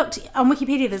 So I looked on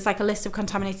Wikipedia. There's like a list of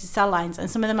contaminated cell lines, and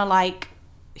some of them are like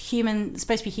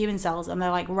supposed to be human cells, and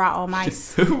they're like rat or mice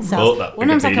cells. One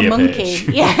of them's like a monkey. Page.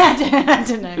 Yeah, I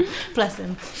don't know. Bless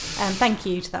them. Thank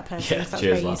you to that person. Yeah, that's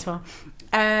cheers, very useful.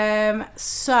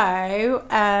 So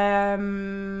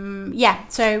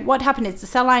what happened is the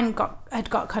cell line had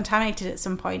got contaminated at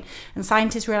some point, and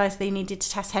scientists realised they needed to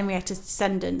test Henrietta's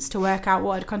descendants to work out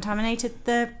what had contaminated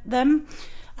them.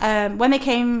 When they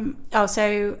came,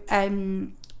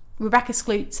 Rebecca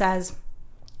Skloot says,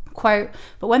 quote,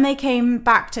 "But when they came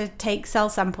back to take cell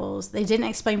samples, they didn't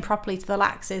explain properly to the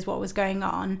Laxes what was going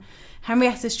on.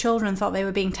 Henrietta's children thought they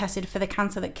were being tested for the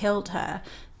cancer that killed her.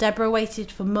 Deborah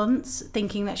waited for months,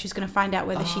 thinking that she was going to find out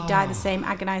whether she'd die the same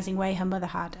agonising way her mother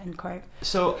had," end quote.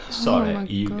 So, sorry,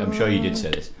 I'm sure you did say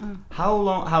this.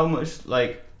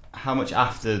 How much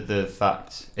after the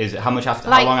fact is it? How much after?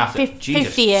 Like how long after? 50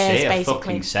 years, say basically. A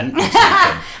fucking sentence.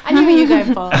 I knew what you were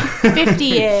going for. 50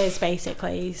 years,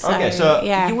 basically. So, okay, so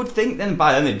yeah. you would think then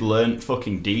by then they'd learned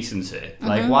fucking decency.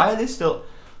 Like, why are they still?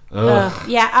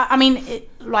 Yeah, I mean,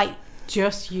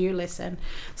 just you listen.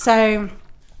 So,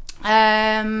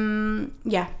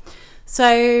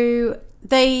 So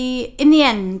they, in the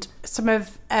end, some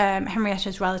of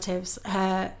Henrietta's relatives,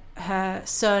 her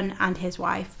son and his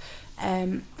wife,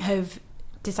 have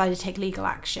decided to take legal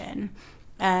action,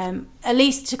 at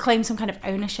least to claim some kind of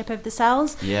ownership of the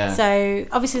cells. Yeah. So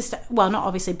obviously, not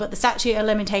obviously, but the statute of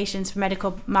limitations for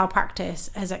medical malpractice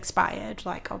has expired.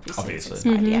 Obviously. It's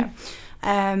expired, yeah.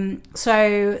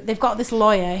 So they've got this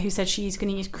lawyer who said she's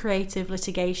going to use creative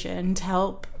litigation to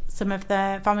help some of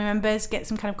the family members get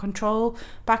some kind of control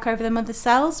back over their mother's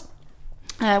cells,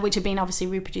 which have been obviously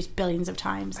reproduced billions of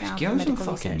times now. Give them some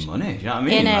fucking money, you know what I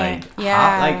mean?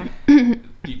 Yeah.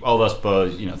 Although I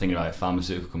suppose, thinking about it,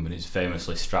 pharmaceutical companies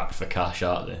famously strapped for cash,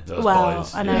 aren't they? Those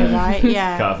boys. I know, right?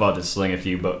 Yeah. Can't afford to sling a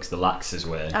few bucks the Lax's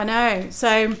way. I know.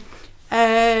 So,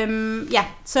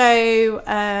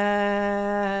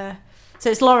 so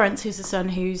it's Lawrence, who's the son,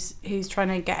 who's trying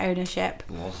to get ownership.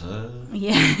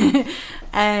 Yeah.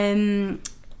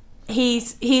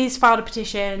 He's filed a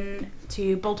petition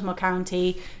to Baltimore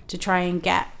County to try and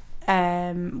get,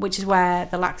 which is where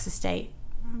the Lax estate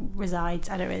resides.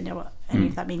 I don't really know what any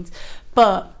of that means,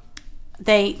 but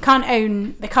they can't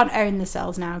own the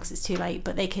cells now because it's too late.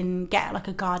 But they can get like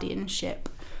a guardianship,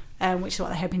 which is what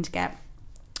they're hoping to get.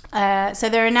 So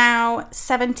there are now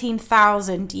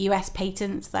 17,000 US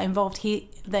patents that involve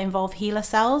HeLa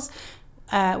cells,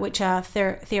 which are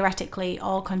theoretically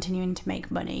all continuing to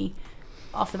make money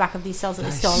off the back of these cells that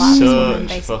they stole out of this woman,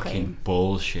 basically. Fucking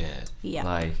bullshit. Yeah.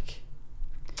 Like,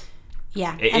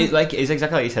 yeah. It's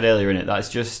exactly like you said earlier, innit? That's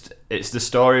just, it's the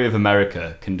story of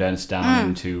America condensed down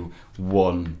into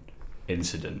one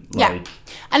incident. Like,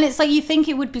 and it's like you think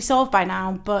it would be solved by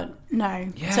now, but no.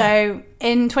 Yeah. So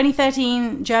in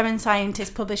 2013, German scientists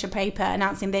published a paper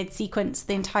announcing they'd sequenced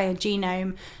the entire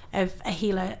genome of a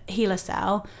HeLa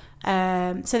cell.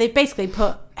 So they basically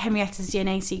put Henrietta's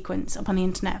DNA sequence up on the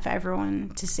internet for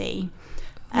everyone to see.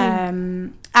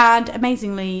 And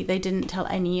amazingly, they didn't tell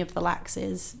any of the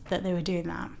Laxes that they were doing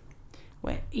that.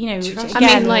 You know, again,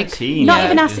 I mean, like, not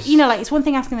even ask. You know, like, it's one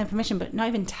thing asking their permission, but not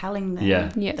even telling them.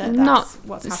 Yeah, that's not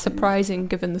what's happened. Surprising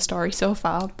given the story so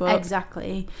far, but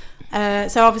exactly.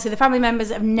 So obviously, the family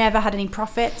members have never had any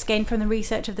profits gained from the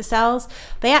research of the cells.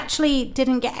 They actually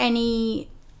didn't get any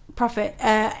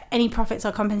profits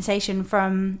or compensation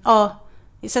from.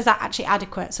 It says that actually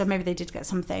adequate, so maybe they did get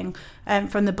something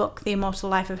from the book The Immortal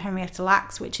Life of Henrietta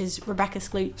Lacks, which is Rebecca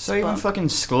Skloot's so even book. fucking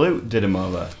Skloot did him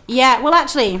over. Yeah, well,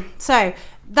 actually, so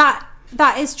that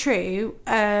is true,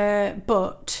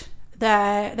 but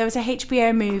there was a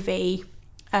HBO movie,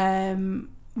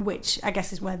 which I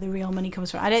guess is where the real money comes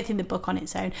from. I don't think the book on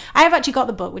its own. I have actually got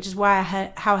the book, which is why I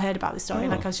heard about the story.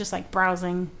 Like, I was just like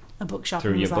browsing a bookshop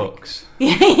through and your was like, books.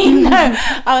 No,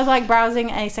 I was like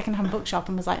browsing a secondhand bookshop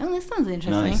and was like, oh, this sounds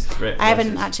interesting. Nice. Great I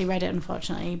haven't places. actually read it,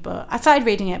 unfortunately, but I started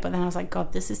reading it, but then I was like,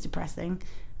 God, this is depressing,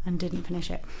 and didn't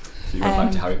finish it. So you went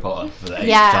back to Harry Potter for the 8th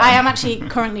Yeah, time. I am actually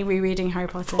currently rereading Harry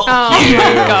Potter. oh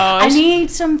my god, I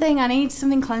need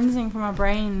something cleansing for my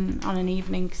brain on an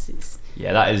evening because it's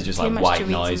Yeah, that is just too like much white to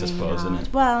read noise, I something suppose, isn't hard.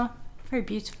 it? Well, very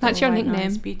beautiful. That's your white nickname.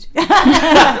 noise, beautiful.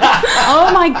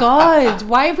 Oh my god,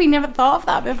 why have we never thought of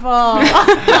that before?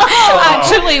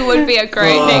 actually would be a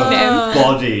great nickname.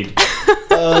 Bodied.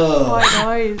 White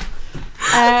noise.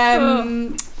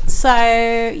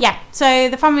 So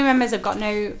the family members have got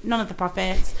none of the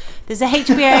profits. There's a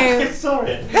HBO.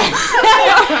 Sorry.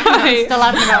 Still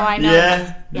laughing about white noise.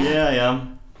 Yeah, I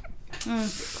am.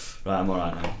 Right, I'm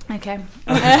alright now. Okay.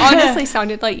 Honestly,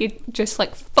 sounded like you just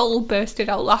like full bursted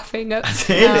out laughing at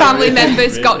did. family Really,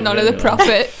 members got really, none really of the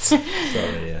profits. Sorry,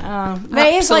 yeah. But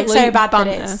it is like so Absolute bad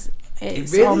banter. that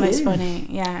it's really almost is. funny.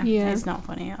 Yeah, Yeah. it's not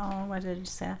funny at all. Why did I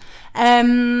just say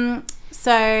that?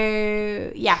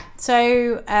 So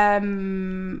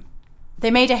they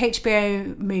made a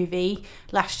HBO movie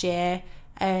last year,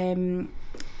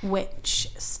 which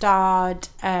starred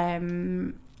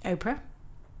Oprah,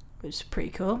 which is pretty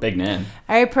cool. Big name.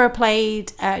 Oprah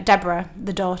played Deborah,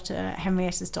 the daughter,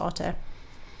 Henrietta's daughter.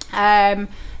 And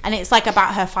it's like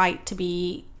about her fight to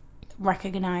be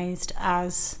recognised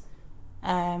as,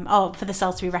 for the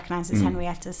cells to be recognised as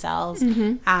Henrietta's cells,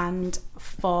 and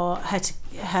for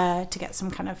her to get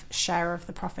some kind of share of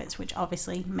the profits, which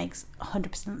obviously makes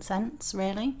 100% sense,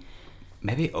 really.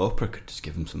 Maybe Oprah could just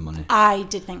give him some money. I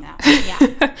did think that,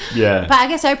 yeah. Yeah. But I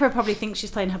guess Oprah probably thinks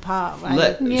she's playing her part,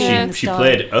 right? She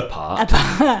played a part.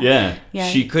 Yeah. Yeah.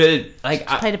 She could have,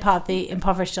 Played a part of the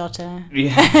impoverished daughter.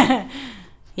 Yeah.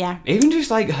 Yeah. Even just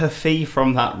like her fee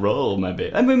from that role,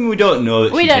 maybe. I mean, we don't know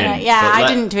that We she don't did, know. Yeah, but I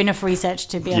didn't do enough research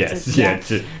to be able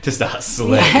to. To start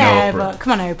slating Yeah, Oprah. but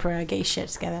come on, Oprah, get your shit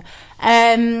together.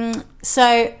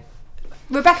 So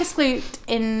Rebecca Skloot,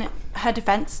 in her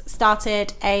defence,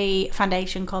 started a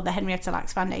foundation called the Henrietta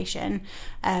Lacks Foundation,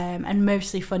 and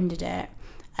mostly funded it.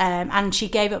 And she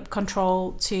gave up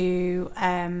control to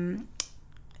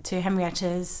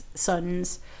Henrietta's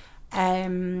sons.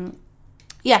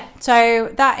 So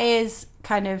that is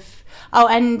kind of... Oh,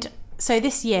 and so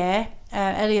this year,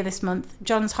 earlier this month,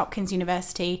 Johns Hopkins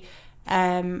University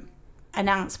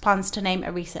announced plans to name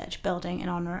a research building in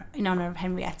honor of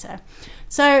Henrietta.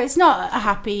 So it's not a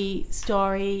happy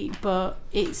story, but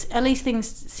it's at least things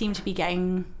seem to be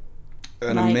getting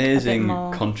An like, amazing a bit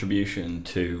more... contribution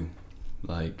to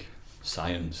like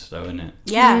science, though, isn't it?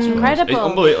 Yeah, it's incredible. It's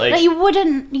unbelievable. Like,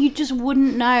 you just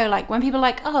wouldn't know. Like when people are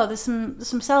like, oh, there's some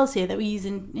cells here that we use,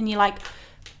 and you're like,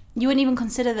 you wouldn't even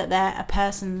consider that they're a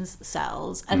person's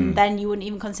cells, and then you wouldn't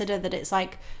even consider that it's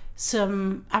like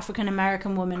some African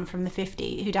American woman from the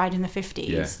 50s who died in the 50s.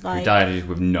 yeah, like, who died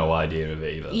with no idea of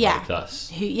it either. Yeah, Like, that's...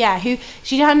 who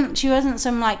she wasn't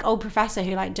some like old professor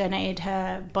who like donated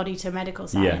her body to medical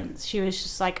science. She was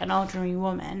just like an ordinary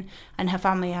woman, and her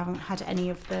family haven't had any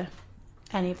of the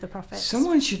any of the profits.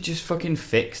 Someone should just fucking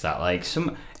fix that. Like,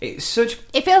 it's such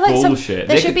it feels like bullshit.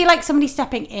 There should be like somebody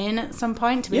stepping in at some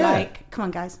point to be like, come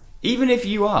on, guys. Even if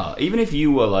you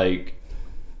were like,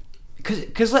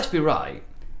 because let's be right,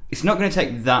 it's not going to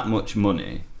take that much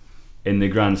money in the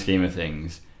grand scheme of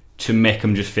things to make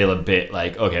them just feel a bit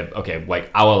like, okay, like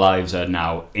our lives are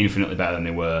now infinitely better than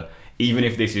they were, even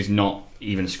if this is not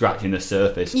even scratching the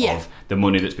surface of the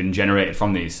money that's been generated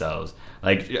from these cells.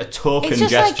 Like, a token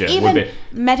gesture like even would be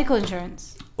medical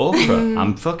insurance. Oprah.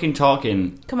 I'm fucking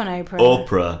talking. Come on, Oprah.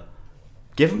 Oprah.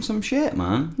 Give them some shit,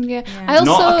 man. Yeah. I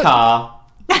also, not a car.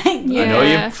 I know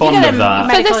you're fond of that.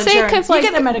 For the sake of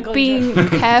like being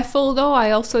careful, though,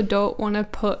 I also don't want to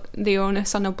put the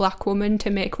onus on a black woman to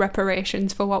make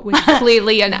reparations for what was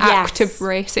clearly an act of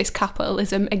racist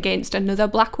capitalism against another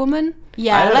black woman.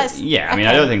 Yeah,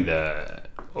 I don't think the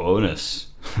onus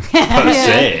per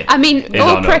se. I mean,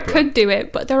 Oprah could do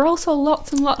it, but there are also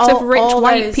lots and lots of rich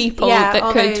white people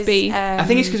that could be. I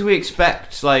think it's because we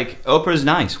expect, like, Oprah's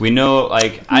nice. We know,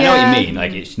 like, I know what you mean.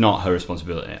 Like, it's not her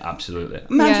responsibility. Absolutely.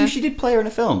 Imagine she did play her in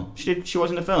a film. She was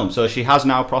in a film, so she has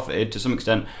now profited to some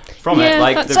extent from it.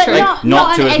 Like, that's true.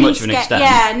 Not to as much of an extent.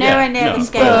 Yeah, nowhere near the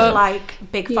scale of like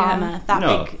Big Pharma.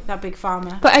 That big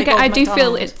pharma. But I do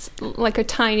feel it's like a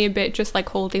tiny bit just like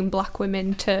holding black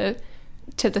women to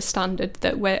the standard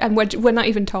that we're not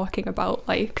even talking about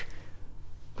like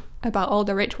about all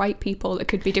the rich white people that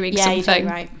could be doing something.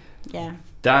 Right. Yeah.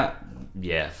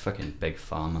 Fucking Big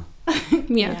Pharma.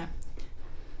 Yeah.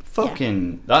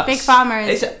 Fucking that's Big Pharma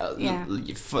is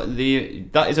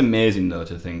that is amazing though,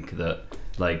 to think that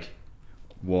like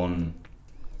one,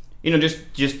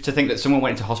 just to think that someone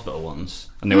went into hospital once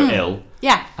and they were ill,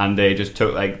 and they just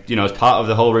took, like, as part of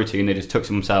the whole routine, they just took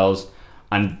some cells,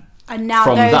 and now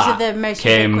from those that are the most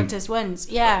came, ubiquitous ones.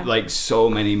 Yeah, like so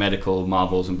many medical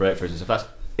marvels and breakthroughs and stuff. That's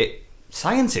it.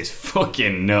 Science is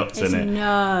fucking nuts, isn't it?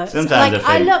 Nuts. Sometimes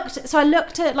like, I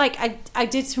looked at like I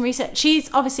did some research.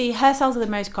 She's obviously, her cells are the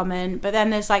most common, but then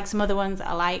there's like some other ones that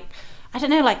are like, I don't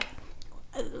know, like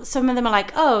some of them are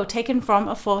like, taken from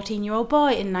a 14-year-old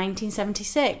boy in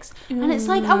 1976, and it's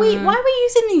like, why are we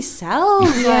using these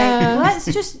cells? Like, let's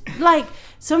just, like,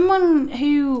 someone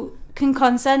who can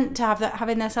consent to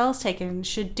having their cells taken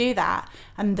should do that,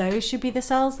 and those should be the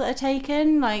cells that are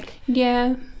taken. Like,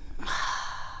 yeah,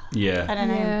 I don't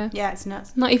know. Yeah, it's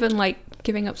nuts. Not even like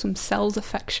giving up some cells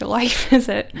affects your life, is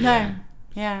it? No.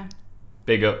 Yeah.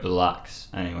 Big up the lax,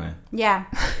 anyway. Yeah.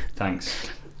 Thanks.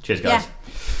 Cheers, guys.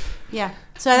 Yeah.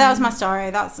 So that was my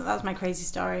story. That was my crazy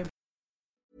story.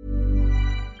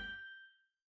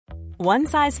 One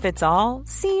size fits all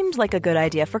seemed like a good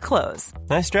idea for clothes.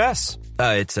 Nice dress.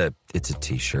 It's a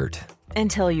t-shirt.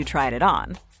 Until you tried it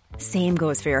on. Same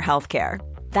goes for your healthcare.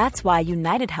 That's why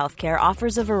United Healthcare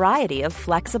offers a variety of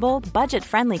flexible,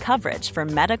 budget-friendly coverage for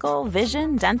medical,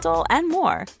 vision, dental, and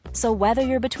more. So whether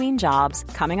you're between jobs,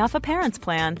 coming off a parent's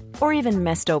plan, or even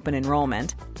missed open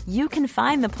enrollment, you can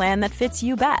find the plan that fits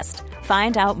you best.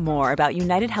 Find out more about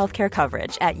United Healthcare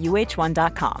coverage at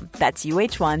uh1.com. That's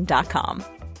uh1.com.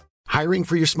 Hiring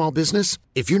for your small business?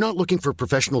 If you're not looking for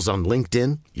professionals on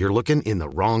LinkedIn, you're looking in the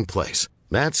wrong place.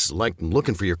 That's like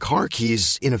looking for your car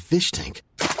keys in a fish tank.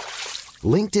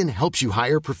 LinkedIn helps you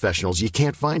hire professionals you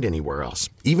can't find anywhere else,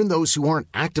 even those who aren't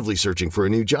actively searching for a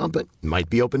new job but might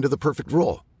be open to the perfect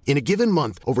role. In a given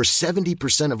month, over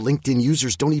 70% of LinkedIn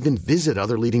users don't even visit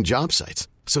other leading job sites.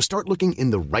 So start looking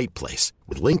in the right place.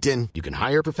 With LinkedIn, you can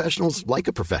hire professionals like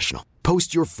a professional.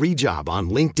 Post your free job on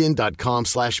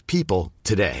linkedin.com/people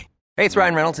today. Hey, it's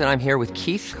Ryan Reynolds, and I'm here with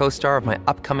Keith, co-star of my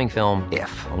upcoming film,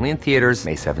 If, only in theaters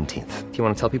May 17th. Do you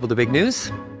want to tell people the big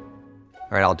news?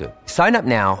 All right, I'll do it. Sign up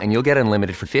now and you'll get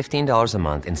unlimited for $15 a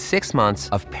month and 6 months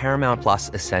of Paramount Plus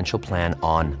Essential Plan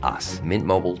on us.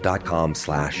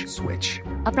 MintMobile.com/switch.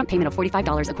 Upfront payment of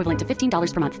 $45 equivalent to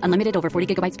 $15 per month. Unlimited over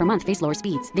 40 gigabytes per month. Face lower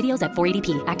speeds. Videos at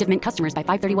 480p. Active Mint customers by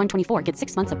 531.24 get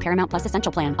 6 months of Paramount Plus Essential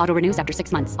Plan. Auto renews after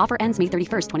 6 months. Offer ends May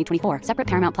 31st, 2024. Separate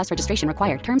Paramount Plus registration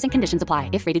required. Terms and conditions apply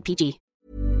if rated PG.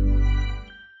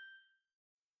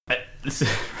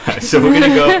 So we're going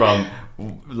to go from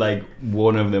like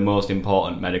one of the most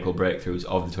important medical breakthroughs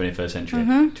of the 21st century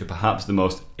to perhaps the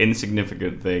most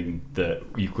insignificant thing that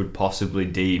you could possibly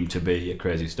deem to be a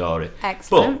crazy story.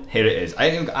 Excellent. But here it is.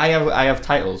 I have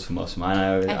titles for most of mine.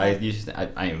 I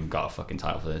even got a fucking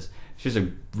title for this. It's just a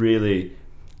really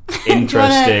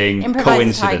interesting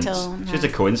coincidence. No. It's just a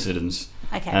coincidence.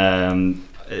 Okay.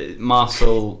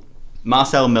 Marcel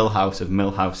Milhouse of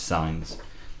Milhouse Signs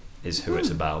is who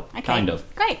it's about. Okay. Kind of.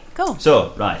 Great. Cool.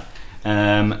 So, right.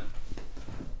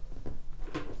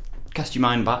 Cast your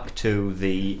mind back to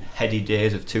the heady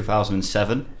days of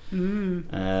 2007 So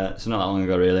not that long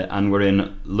ago, really. And we're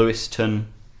in Lewiston.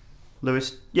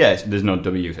 There's no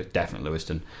W, so it's definitely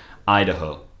Lewiston,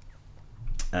 Idaho.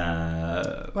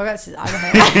 Whereabouts is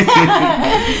Idaho?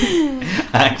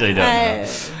 I actually don't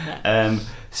know.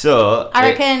 So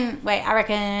I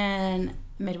reckon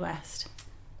Midwest.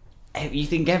 You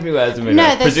think everywhere's the Midwest?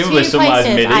 No, there's presumably two somewhere's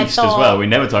places Mid-East as well. We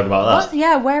never talk about that. What?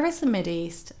 Yeah, where is the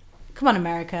Mid-East? Come on,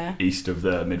 America. East of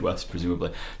the Midwest,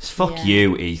 presumably. Fuck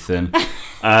you, Ethan.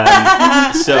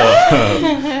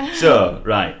 So,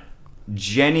 right.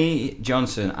 Jenny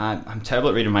Johnson. I'm terrible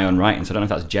at reading my own writing, so I don't know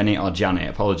if that's Jenny or Janny.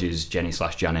 Apologies,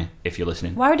 Jenny/Janny, if you're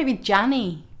listening. Why would it be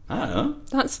Janny? I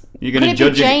don't know. You're going to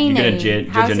judge a name.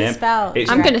 How's it spelled?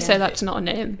 I'm going to say that's not a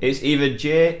name. It's either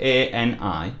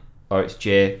Jani or it's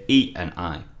Jeni.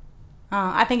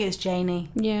 Oh, I think it's Janie.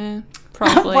 Yeah,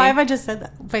 probably. Why have I just said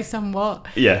that? Based on what?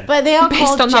 Yeah. But they are based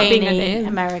called on Janie, that being a name.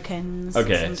 Americans.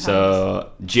 Okay, sometimes. so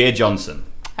J Johnson.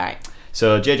 All right.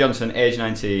 So J Johnson, age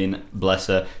 19, bless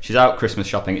her. She's out Christmas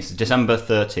shopping. It's December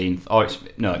 13th, or it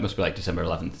must be like December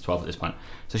 11th, 12th at this point.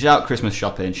 So she's out Christmas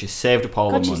shopping. She's saved up all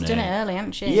the money. She's done it early,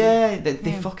 hasn't she? Yeah,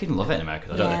 they fucking love it in America,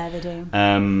 don't they? Yeah, they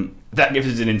do. That gives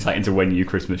us an insight into when you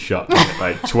Christmas shop,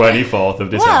 like 24th of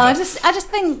December. Well, I just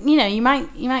think you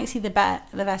might see the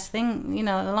best thing.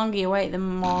 The longer you wait, the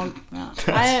more. I'm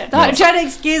trying to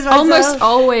excuse myself. Almost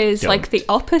always like the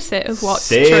opposite of what's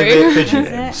Save true. it for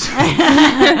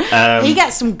James. You get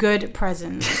some good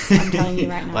presents. I'm telling you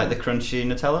right now. Like the crunchy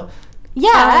Nutella.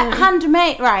 Yeah,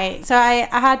 handmade. Right. So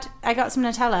I got some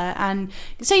Nutella, and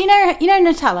so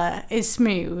Nutella is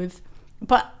smooth,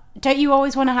 but don't you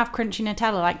always want to have crunchy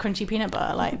Nutella, like crunchy peanut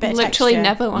butter, like bit literally of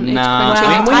never wanted Nah,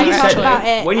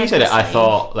 crunchy. when you said it, I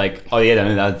thought like, oh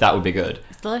yeah, that would be good.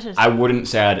 It's delicious. I wouldn't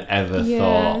say I'd ever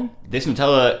thought this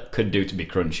Nutella could do to be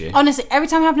crunchy. Honestly, every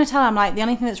time I have Nutella, I'm like, the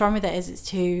only thing that's wrong with it is it's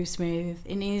too smooth.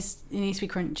 It needs to be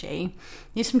crunchy. It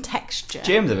needs some texture.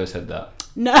 James ever said that?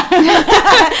 No.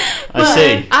 I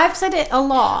see. I've said it a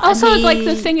lot. Also, like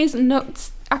the thing is,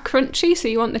 nuts are crunchy, so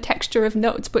you want the texture of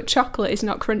nuts, but chocolate is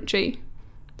not crunchy.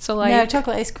 So like, no,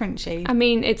 chocolate is crunchy. I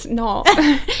mean, it's not.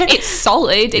 It's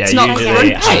solid. It's Yeah, not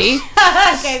usually crunchy.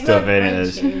 Okay, Stuff in it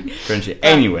is crunchy.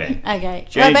 Anyway. Okay.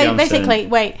 Jay Well, Johnson. basically,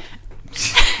 wait.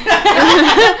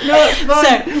 No, it's fine.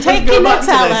 So take your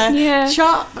Nutella, Yeah.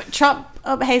 chop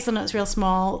up hazelnuts real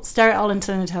small, stir it all into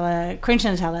the Nutella.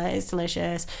 Crunchy Nutella is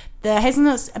delicious. The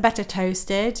hazelnuts are better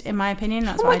toasted, in my opinion.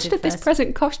 That's How what much I did this first.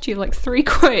 present cost you? Like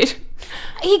 £3?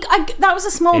 That was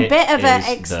a small It bit of an is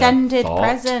the extended thought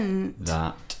present.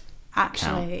 that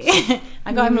Actually,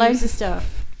 I got him loads of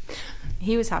stuff.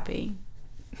 He was happy.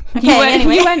 Okay, You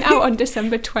anyway. went out on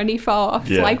December 24th.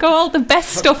 Yeah. Like, all the best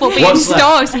stuff will be What's in left?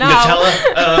 stores now.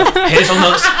 Nutella,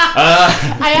 hazelnuts.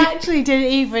 I actually didn't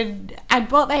even. I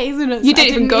bought the hazelnuts. You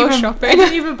didn't even go shopping. I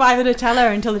didn't even buy the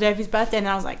Nutella until the day of his birthday, and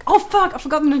I was like, "Oh fuck, I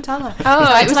forgot the Nutella." Oh, So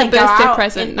I had it was to, a go birthday out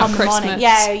present, not on the morning. Christmas.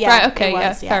 Yeah, yeah. Right, okay, it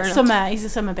was, yeah, fair enough. Summer. He's a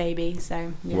summer baby,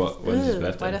 so. Yes. When's his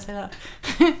birthday? Why did I say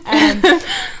that?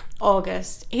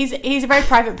 August. He's a very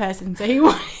private person, so he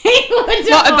wouldn't.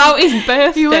 What about his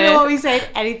birthday? He wouldn't want me saying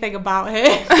anything about him.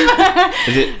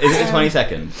 Is it the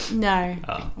 22nd? No.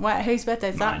 Oh. Whose birthday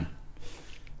is that? Mine.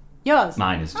 Yours?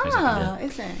 Mine is 22nd. Oh, Yeah.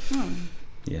 is it?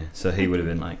 Yeah, so he would have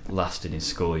been like last in his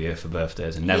school year for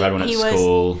birthdays and never had one at He was-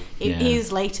 school.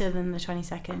 He's later than the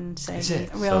 22nd, so Is it? he's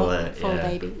a real So late, full yeah.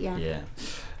 baby.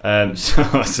 Yeah.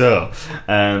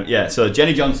 So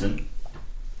Jenny Johnson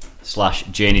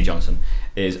 / Janie Johnson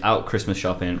is out Christmas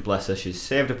shopping. Bless her, she's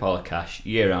saved up all her cash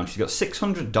year round. She's got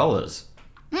 $600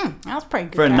 That's pretty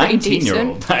good. for a though.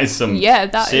 19-year-old. That is some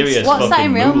that serious is. What's that fucking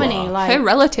in real moolah. money? Like Her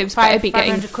relatives better be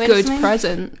getting 500 quid or good something?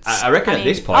 presents. I reckon at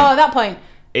this point, Oh, at that point,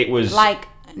 it was like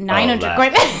 900 that.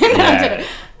 quid. Yeah.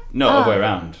 No, other way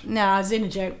around. No, I was in a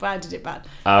joke, but I did it bad.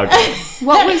 Okay.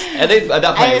 What was? At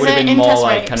that point, it would have been more interest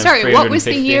like rate. kind of Sorry, what was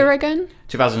the 350. year again?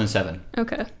 2007.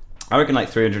 Okay. I reckon like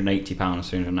 £380,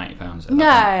 £390.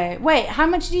 No, wait, how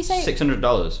much did you say? $600.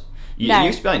 No. It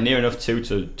used to be like near enough 2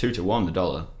 to 1 the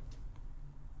dollar.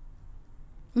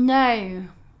 No.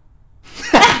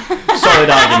 Solid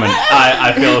argument.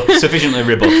 I feel sufficiently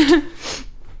rebuffed.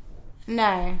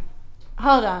 No.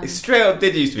 Hold on. Straight up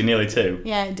did used to be nearly 2.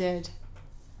 Yeah, it did.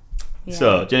 Yeah.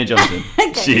 So, Jenny Johnson,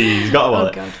 Okay. she's got a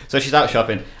wallet. Oh, God. So she's out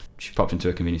shopping. She popped into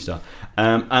a convenience store.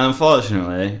 And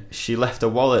unfortunately, she left her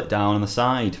wallet down on the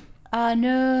side. Oh,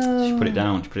 no. She put it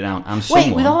down. And Wait,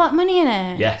 someone... with all that money in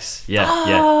it? Yes. Oh,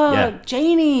 Yeah.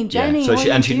 Janie. Yeah. So what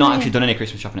are she'd you not doing? actually done any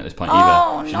Christmas shopping at this point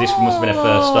Oh, either. This must have been her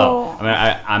first no. stop. I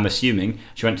mean, I'm assuming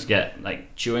she went to get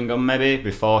like chewing gum maybe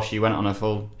before she went on a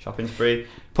full shopping spree.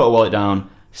 Put her wallet down.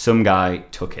 Some guy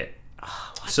took it.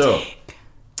 Oh, So,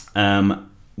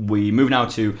 we move now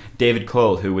to David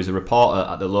Cole, who was a reporter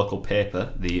at the local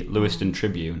paper, the Lewiston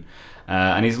Tribune,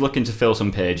 and he's looking to fill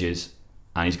some pages.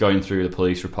 And he's going through the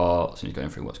police reports and he's going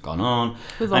through what's gone on.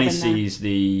 And he sees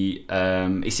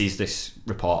this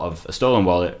report of a stolen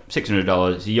wallet,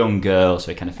 $600. It's a young girl,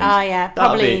 so he kind of thinks, oh yeah,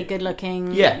 probably good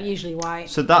looking. Yeah, usually white.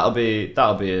 So that'll be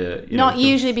a not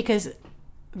usually because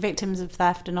victims of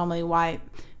theft are normally white,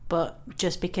 but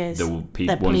just because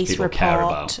the police report care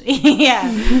about.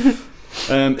 Yeah.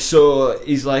 So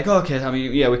he's like, okay, I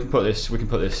mean, yeah, we can put this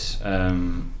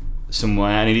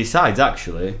somewhere, and he decides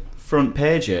actually front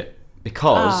page it.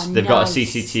 Because they've got a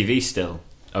CCTV still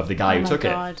of the guy who took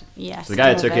it. Yes, so the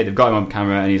guy who took it, they've got him on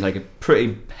camera, and he's like a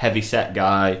pretty heavy set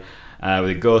guy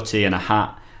with a goatee and a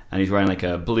hat, and he's wearing like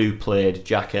a blue plaid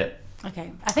jacket.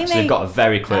 Okay, I think they've got a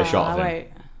very clear shot of him. Wait.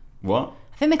 What?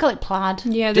 I think they call it plaid.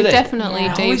 Yeah, they definitely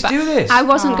do. Always do this. I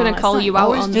wasn't going to call you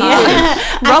out on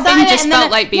that. Robin just felt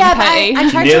like being petty. I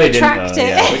tried to retract it.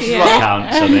 Yeah, which is what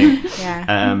counts, I think.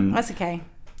 Yeah, that's okay.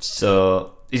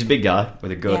 So he's a big guy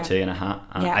with a goatee and a hat.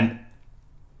 And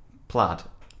plaid.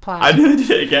 I nearly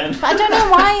did it again. But I don't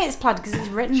know why it's plaid, because it's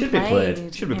written Should plaid. Be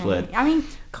plaid. Should be plaid. I mean,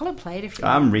 call it plaid if you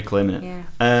want. I'm reclaiming it.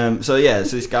 Yeah. So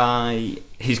this guy,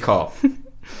 he's caught.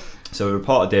 So the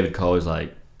reporter David Cole is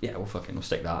like, yeah, we'll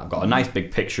stick that. I've got a nice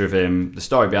big picture of him. The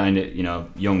story behind it,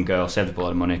 young girl, saved up a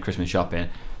lot of money, Christmas shopping.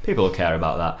 People will care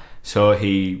about that. So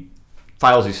he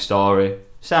files his story.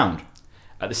 Sound.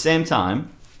 At the same time,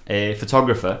 a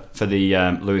photographer for the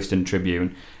Lewiston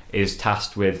Tribune is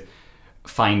tasked with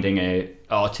finding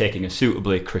taking a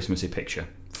suitably Christmassy picture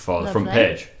for the front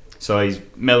page. So he's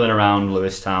milling around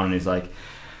Lewistown and he's like,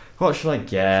 what should I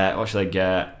get?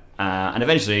 And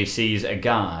eventually he sees a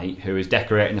guy who is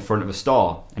decorating the front of a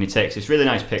store, and he takes this really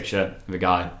nice picture of a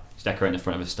guy who's decorating the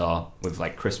front of a store with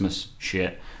like Christmas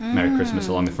shit, Merry Christmas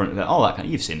along the front of it, all that kind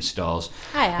of, you've seen stores.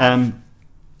 I have.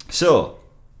 So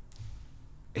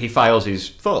he files his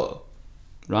photo.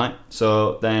 Right,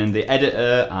 so then the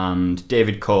editor and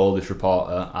David Cole, this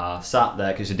reporter, are sat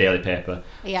there because it's a daily paper.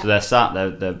 Yeah. So they're sat there,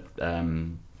 they're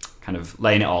kind of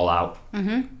laying it all out,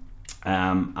 and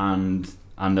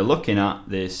they're looking at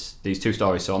these two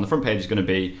stories. So on the front page is going to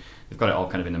be, they've got it all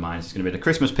kind of in their minds. It's going to be the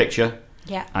Christmas picture,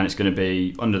 and it's going to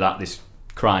be under that this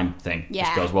crime thing. Yeah,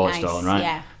 this girl's wallet stolen, right?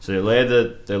 Yeah. So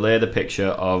they lay the picture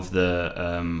of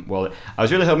the wallet. I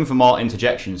was really hoping for more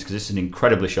interjections because this is an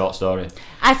incredibly short story.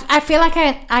 I feel like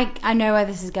I know where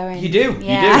this is going. You do, you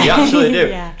absolutely do.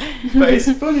 Yeah. But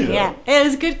it's funny though. Yeah, it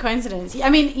was a good coincidence. I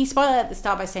mean, he spoiled it at the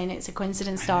start by saying it's a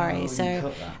coincidence story.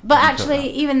 But actually,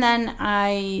 even then,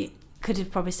 I could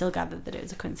have probably still gathered that it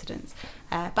was a coincidence.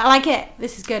 But I like it.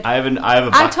 This is good. I have a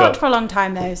backup. I talked for a long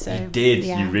time though, so you did.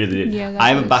 Yeah. You really did. Yeah, I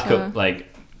have a backup like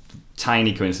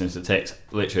tiny coincidence that takes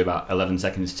literally about 11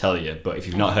 seconds to tell you, but if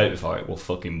you've not heard it before, it will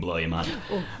fucking blow your mind.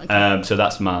 Oh, okay. So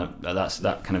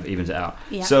that kind of evens it out.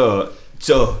 Yeah. So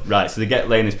they get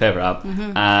laying this paper out,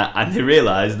 and they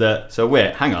realise that. So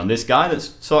wait, hang on, this guy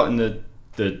that's sorting the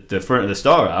front of the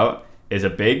store out is a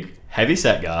big, heavy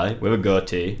set guy with a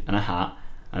goatee and a hat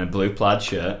and a blue plaid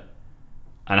shirt.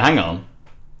 And hang on,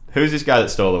 who's this guy that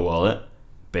stole the wallet?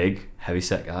 Big,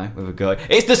 heavy-set guy with a goatee.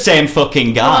 It's the same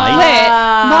fucking guy. Wait,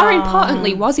 more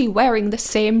importantly, was he wearing the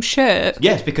same shirt?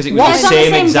 Yes, because it was the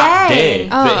same exact day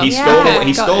that he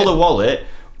stole stole the wallet,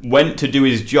 went to do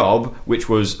his job, which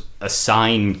was a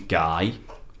sign guy.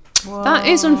 Whoa. That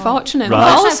is unfortunate. Right. But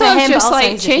also, just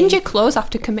like change your clothes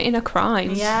after committing a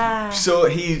crime. Yeah. So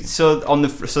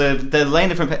they're laying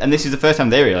the front, and this is the first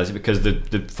time they realise it because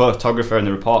the photographer and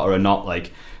the reporter are not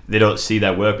like. They don't see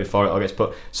their work before it all gets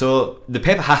put. So the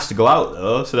paper has to go out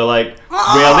though. So they're like, we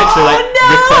are literally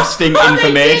requesting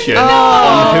information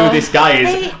on who this guy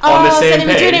is on the same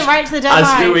page doing it right to the deadline.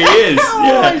 as who he is.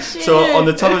 Shit. So on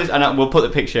the top of this, and we'll put the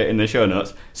picture in the show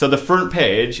notes. So the front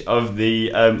page of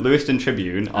the Lewiston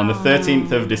Tribune on the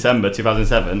 13th of December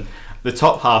 2007. The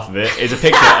top half of it is a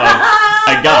picture of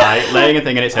a guy laying a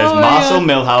thing, and it says Marcel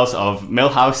Millhouse of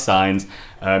Millhouse Signs.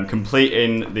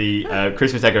 Completing the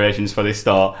Christmas decorations for this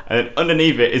store, and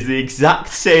underneath it is the exact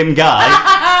same guy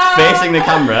facing the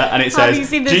camera, and it says,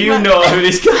 "Do you know who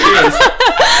this guy is?"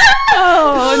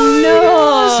 Oh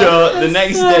no! So the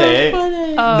next day,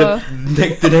 the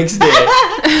next day,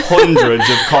 hundreds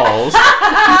of calls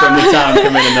from the town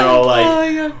come in, and they're all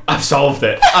like, "I've solved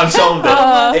it! I've solved it!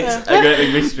 It's a great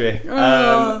big mystery."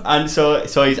 And so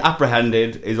he's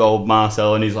apprehended, is old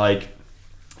Marcel, and he's like.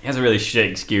 He has a really shit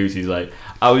excuse. He's like,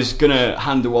 I was going to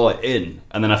hand the wallet in,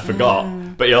 and then I forgot.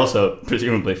 But he also,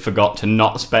 presumably, forgot to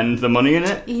not spend the money in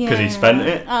it, because he spent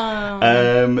it.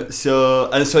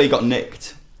 So he got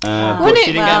nicked. Wouldn't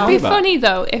it be funny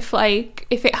though if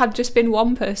it had just been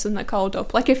one person that called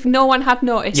up? Like if no one had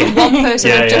noticed, and one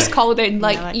person had just called in.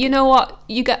 Like, you know what?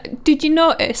 Did you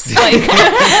notice? Like,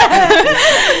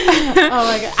 oh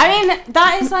my god! I mean,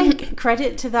 that is like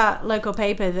credit to that local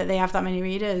paper that they have that many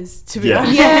readers. To be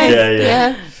honest,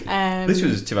 This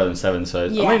was 2007, so I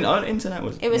mean, on internet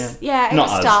was. It was it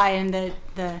was starting the.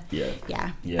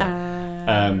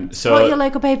 So what are your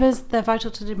local papers? They're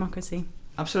vital to democracy.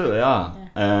 Absolutely are.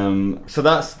 So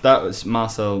that was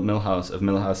Marcel Milhouse of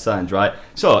Milhouse Signs, right?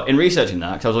 So in researching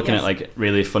that, because I was looking at like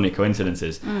really funny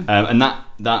coincidences, and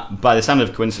that by the sound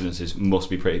of coincidences must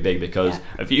be pretty big, because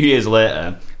a few years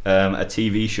later, a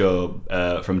TV show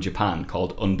from Japan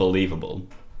called Unbelievable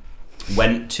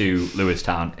went to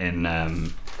Lewistown in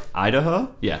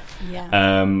Idaho.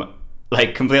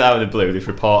 Like completely out of the blue, this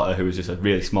reporter, who was just a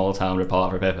really small town reporter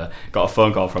for a paper, got a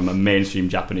phone call from a mainstream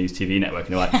Japanese TV network,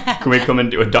 and they're like, "Can we come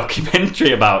and do a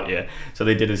documentary about you?" So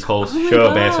they did this whole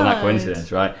show based on that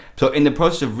coincidence, right? So in the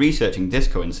process of researching this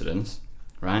coincidence,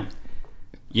 right,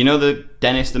 you know the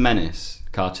Dennis the Menace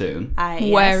cartoon?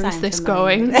 Where is this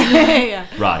going?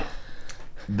 Right.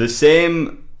 The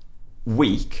same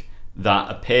week that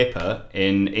a paper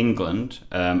in England,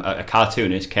 a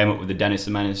cartoonist came up with the Dennis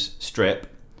the Menace strip,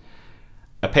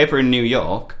 a paper in New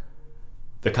York,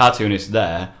 the cartoonist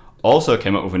there also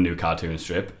came up with a new cartoon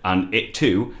strip, and it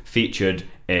too featured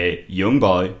a young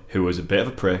boy who was a bit of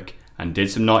a prick and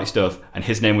did some naughty stuff, and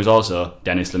his name was also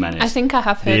Dennis the Menace. I think I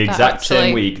have heard that. The exact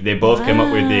same week, they both came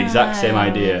up with the exact same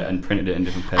idea and printed it in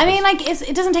different papers. I mean, like,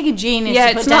 it doesn't take a genius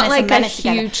to put it's not Dennis like and Menace a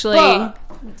together. hugely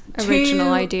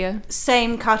original idea.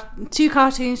 Two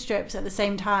cartoon strips at the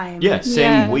same time. Yeah,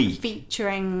 same week.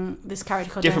 Featuring this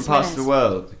character called different Dennis parts of the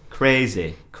world.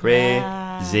 Crazy.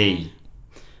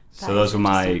 So those were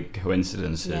my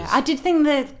coincidences. Yeah, I did think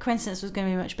the coincidence was going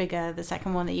to be much bigger. The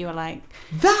second one that you were like,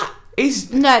 that is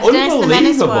the Dennis the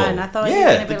Menace one. I thought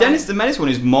the Dennis the Menace one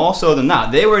is more so than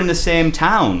that. They were in the same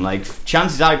town. Like,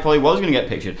 chances are he probably was going to get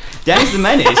pictured. Dennis the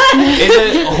Menace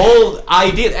is a whole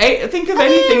idea. Think of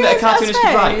anything that a cartoonist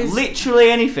could write. Literally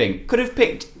anything. Could have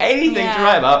picked anything to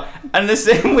write about. And the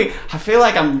same way, I feel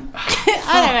like I'm.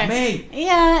 I don't know. Me.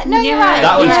 Yeah, no, you're right.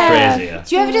 That one's crazier.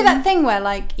 Do you ever do that thing where,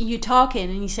 like, you're talking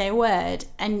and you say a word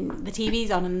and the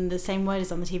TV's on and the same word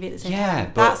is on the TV at the same time? Yeah,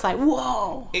 that's like,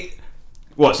 whoa.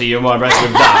 What, so you're more impressed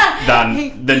with that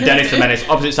than Dennis the Menace,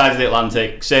 opposite sides of the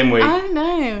Atlantic, same week? I don't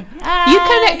know. You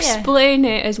can explain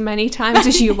it as many times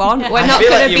as you want. We're not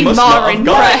going to be more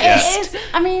impressed.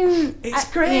 It's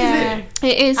crazy. Yeah.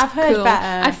 It is. I've heard cool.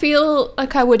 better. I feel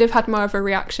like I would have had more of a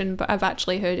reaction, but I've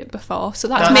actually heard it before, so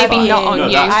that's maybe not on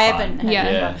you. I haven't heard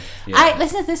it. I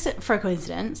listened to this for a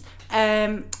coincidence.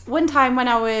 One time when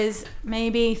I was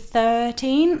maybe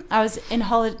 13, I was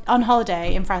on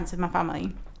holiday in France with my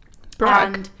family.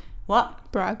 Brag. And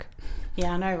what? Brag.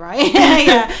 Yeah, I know, right?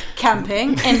 Yeah,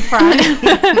 camping in France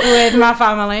with my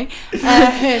family.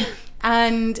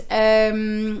 And I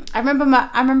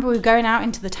remember we were going out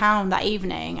into the town that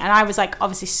evening, and I was like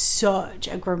obviously such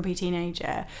a grumpy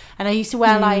teenager, and I used to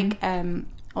wear like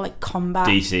combat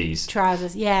DCs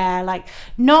trousers. Yeah, like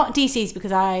not DCs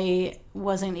because I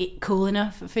wasn't cool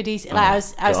enough for DC. Like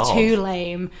I was too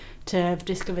lame to have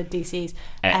discovered DCs.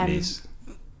 Etnies.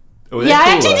 I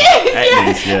actually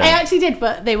did. I actually did,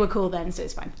 but they were cool then, so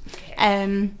it's fine.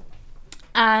 And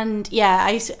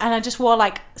I just wore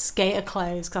like skater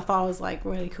clothes because I thought I was like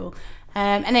really cool.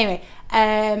 And anyway,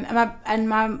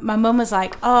 my mum was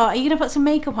like, "Oh, are you gonna put some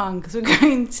makeup on? Because we're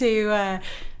going to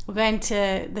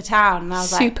the town." And I was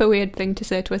super weird thing to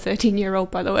say to a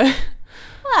 13-year-old, by the way.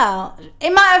 Well, it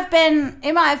might have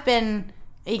been.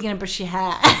 Are you gonna brush your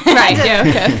hair? Right, yeah,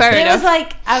 okay, fair enough.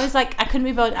 I was like, I couldn't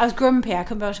be bothered. I was grumpy. I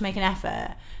couldn't be able to make an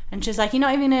effort. And she was like, "You're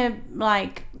not even gonna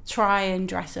like try and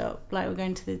dress up like we're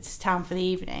going to this town for the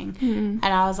evening." And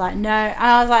I was like, "No." And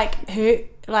I was like, "Who?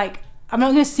 Like, I'm not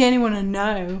gonna see anyone I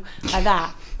know like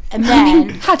that." And then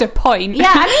had a point.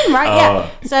 Yeah, I mean, right? Yeah.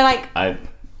 So like,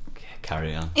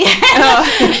 carry on.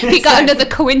 He got another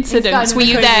coincidence. Were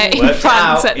you there in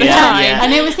France at the time? Yeah.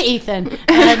 And it was Ethan.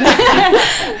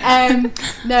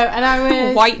 No, and I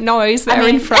was white noise there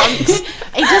in France.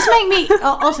 It does make me.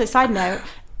 Also, side note,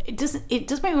 it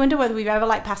does make me wonder whether we've ever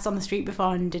like passed on the street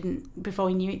before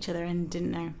we knew each other and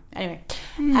didn't know. Anyway,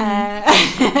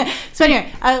 so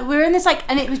anyway, we were in this like,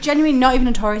 and it was genuinely not even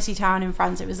a touristy town in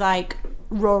France. It was like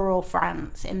rural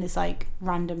France in this like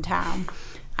random town.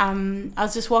 I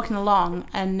was just walking along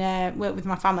and with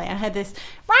my family, and I heard this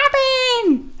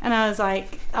Robin! And I was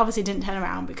like, obviously didn't turn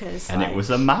around because... And like, it was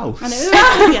a mouse. And it was a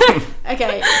mouse, yeah.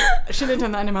 Okay, I shouldn't have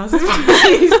done that in a mouse's voice.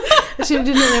 I should have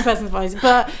done it in a person's voice.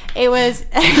 But it was,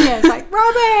 it's like,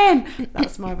 Robin!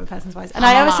 That's more of a person's voice. And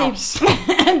I obviously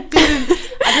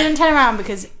didn't turn around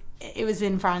because it was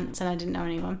in France and I didn't know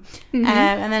anyone. Mm-hmm.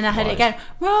 And then I heard it again,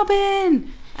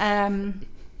 Robin!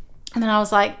 And then I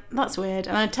was like, that's weird.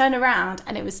 And I turned around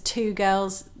and it was 2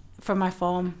 girls from my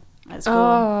form at school.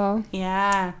 Oh.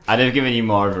 Yeah. I'd have given you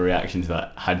more of a reaction to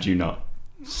that had you not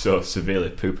so severely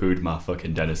poo-pooed my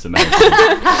fucking Dennis the Menace. No,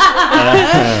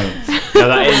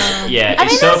 that is, yeah.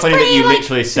 It's so funny that you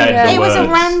literally said the words. It was a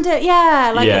random,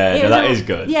 yeah. Like, yeah, that is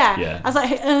good. Yeah. I was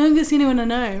like, I don't get to see anyone I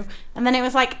know. And then it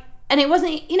was like, and it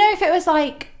wasn't, you know, if it was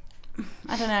like,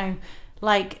 I don't know,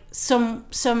 like some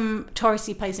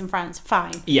touristy place in France,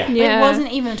 fine. Yeah. But it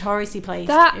wasn't even a touristy place.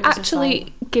 That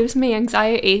actually gives me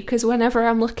anxiety because whenever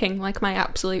I'm looking like my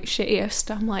absolute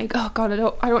shittiest, I'm like, oh god, I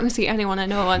don't want to see anyone I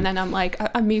know, and then I'm like,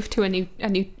 I moved to a new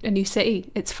city.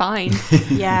 It's fine.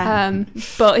 Yeah.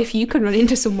 But if you can run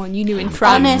into someone you knew in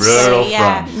France, honestly,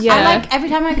 yeah. I like every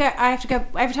time I go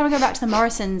back to the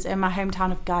Morrisons in my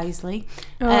hometown of Guiseley.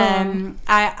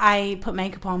 I put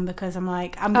makeup on because I'm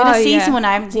like, I'm gonna see someone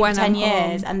I haven't seen for 10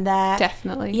 years, and they're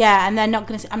definitely and they're not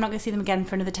gonna. I'm not gonna see them again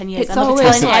for another 10 years. It's I'm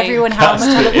always telling everyone how much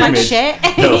I look like shit.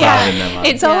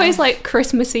 It's always like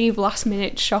Christmas Eve last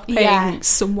minute shopping.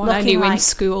 Someone looking I knew in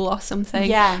school or something.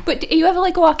 Yeah. But are you ever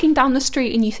like walking down the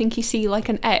street and you think you see like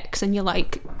an ex and you're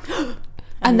like,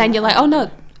 and then you're like, oh no,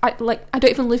 I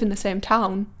don't even live in the same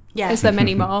town as them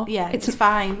anymore. It's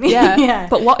fine. Yeah.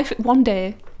 But what if one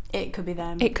day it could be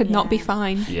them? It could not be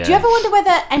fine. Yeah. Do you ever wonder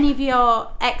whether any of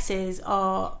your exes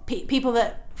or people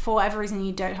that for whatever reason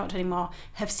you don't talk to anymore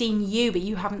have seen you but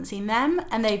you haven't seen them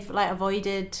and they've like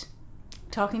avoided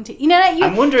talking to you? Know, like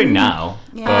I'm wondering now,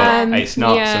 but it's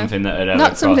not something that I'd ever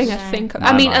not something I think of.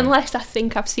 I mean, unless I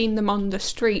think I've seen them on the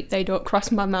street, they don't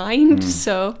cross my mind.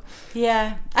 So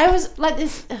yeah, I was like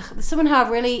this. Someone who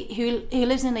who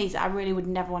lives in Leeds that I really would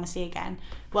never want to see again.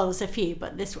 Well, there's a few,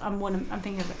 but this I'm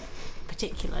thinking of it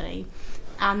particularly.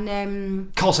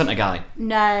 And call centre guy.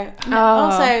 No.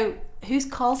 Also, who's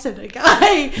call centre guy?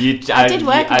 I did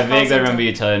work. I vaguely remember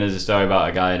you telling us a story about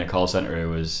a guy in a call centre who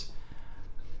was.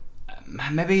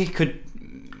 Maybe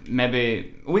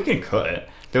we can cut it.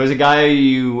 There was a guy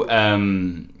you went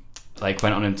on a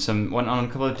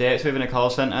couple of dates with in a call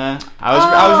centre. I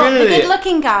was really the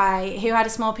good-looking guy who had a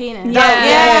small penis. We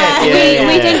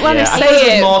didn't want to say I think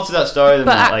there's more to that story than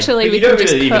but that. actually, but you don't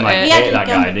really even hate that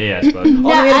guy, do you? I suppose.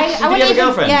 No, did he have a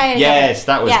girlfriend? Yes,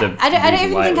 that was the. I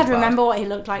don't even think I'd remember what he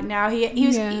looked like now. He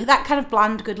was that kind of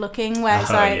bland, good-looking, where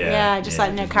it's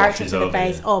no character to the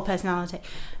face or personality.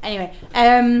 Anyway,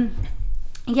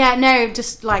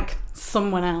 just like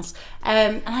someone else.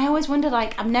 And I always wonder,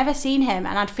 like, I've never seen him,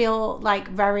 and I'd feel like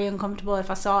very uncomfortable if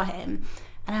I saw him.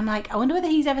 And I'm like, I wonder whether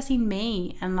he's ever seen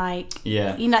me. And like,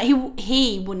 you know,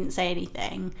 he wouldn't say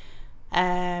anything.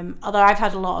 Although I've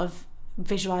had a lot of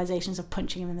visualizations of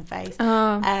punching him in the face. But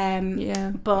I'm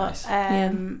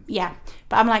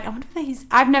like, I wonder whether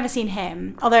I've never seen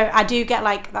him. Although I do get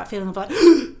like that feeling of like.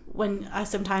 When I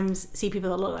sometimes see people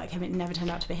that look like him, it never turned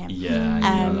out to be him.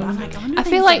 I'm like, I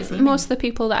feel like most of the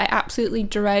people that I absolutely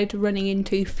dread running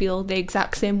into feel the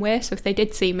exact same way. So if they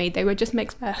did see me, they would just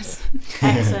make spares.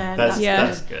 Excellent.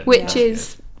 That's good. Which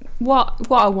is what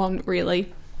I want,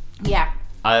 really. Yeah.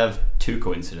 I have 2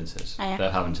 coincidences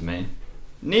that happened to me.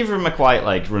 Neither of them are quite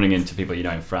like running into people you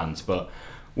know in France, but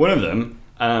one of them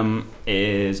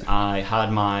is I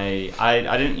had my I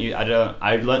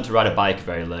learnt to ride a bike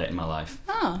very late in my life,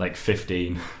 like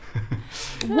 15.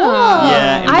 Whoa!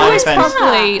 Yeah, I was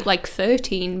probably like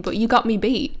 13, but you got me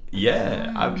beat.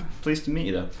 Yeah, I'm pleased to meet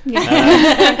you though.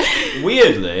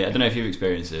 Weirdly, I don't know if you've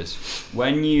experienced this.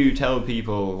 When you tell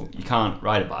people you can't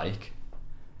ride a bike,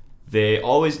 the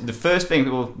first thing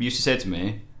people used to say to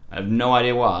me, I have no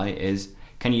idea why, is,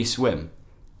 "Can you swim?"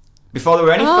 Before there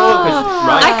were any focus,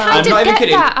 right? I kind of get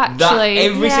that, actually.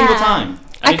 Every single time.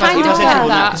 I kind of get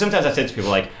that. Because sometimes I said to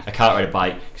people, like, I can't ride a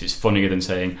bike because it's funnier than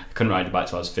saying I couldn't ride a bike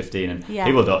until I was 15. And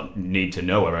people don't need to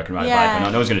know whether I can ride a bike.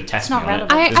 And no one's going to test me on it.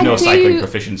 There's no cycling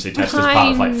proficiency test as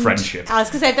part of, like, friendship. I was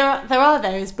going to say, there are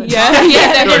those, but there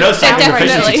are no cycling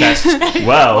proficiency tests.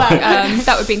 Well.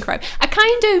 That would be incorrect. I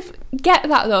kind of get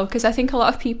that, though, because I think a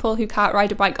lot of people who can't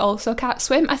ride a bike also can't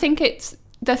swim. I think it's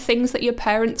the things that your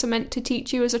parents are meant to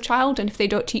teach you as a child, and if they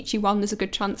don't teach you one, there's a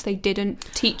good chance they didn't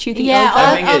teach you the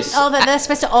other. They're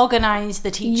supposed to organise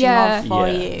the teaching of for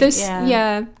you. There's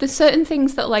certain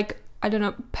things that, like, I don't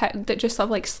know, that just sort of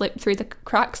like slip through the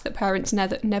cracks that parents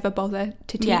never bother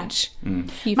to teach.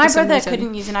 You my for some brother reason.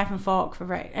 couldn't use a knife and fork for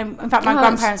break. In fact, my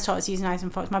grandparents taught us to use knives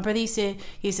and forks. My brother used to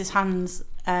use his hands,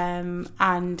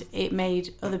 and it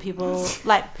made other people,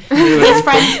 like his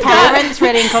friends' parents,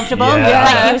 really uncomfortable.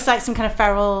 Like he was like some kind of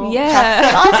feral.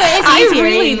 Yeah. Also, it's I easier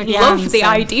really eating with love hands, the so.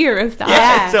 idea of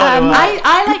that.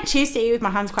 I like choose to eat with my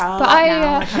hands quite a lot. But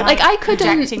I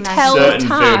couldn't tell certain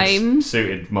time. foods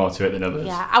suited more to it than others.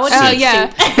 Yeah, I would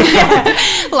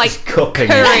like cupping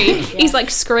curry. He's like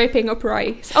scraping up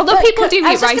rice. Although people do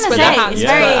eat rice with their hands. It's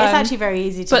actually very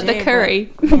easy to do. But the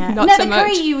curry, not no, so the much.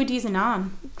 curry you would use a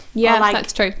naan. Yeah, like,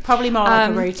 that's true. Probably more like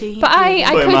a roti. But I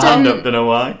Putting my hand up, couldn't don't know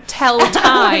why. tell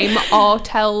time or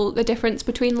tell the difference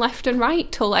between left and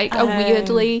right till like a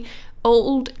weirdly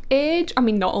old age. I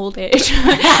mean, not old age.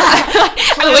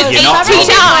 I was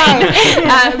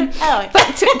 89.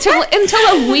 But until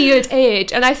a weird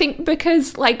age. And I think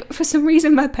because, like, for some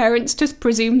reason my parents just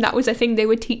presumed that was a thing they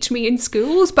would teach me in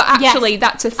schools, but actually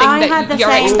that's a thing that you're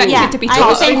expected to be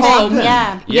taught at home.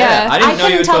 Yeah, I didn't know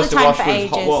you were supposed to wash with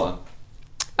ages. hot water.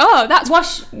 Oh, that's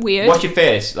weird. Wash your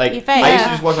face. Like, your face, I used to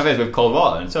just wash my face with cold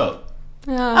water and soap.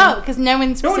 Oh, because no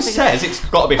one says it's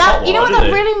got to be hot water. You know what does that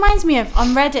it? really reminds me of? On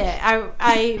Reddit,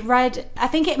 I read, I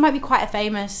think it might be quite a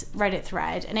famous Reddit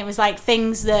thread, and it was like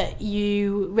things that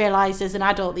you realised as an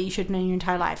adult that you should know your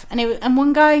entire life. And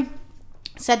one guy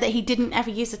said that he didn't ever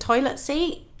use a toilet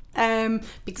seat.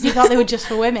 Because he thought they were just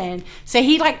for women, so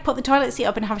he like put the toilet seat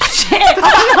up and have a shit on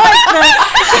like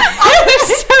the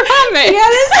ceramic. Yeah,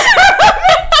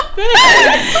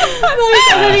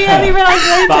 and then he only realised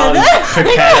later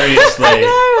precariously. I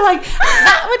know, like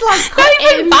that would like not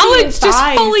even balance, just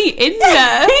fully in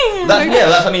there.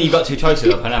 That's. I mean, you've got two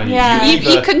choices up, and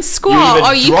you can squat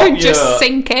or you can just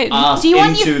sink in. Do you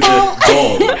want your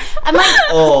full? And like,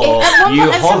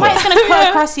 at some point it's going to cut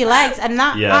across your legs, and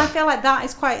that I feel like that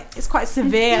is quite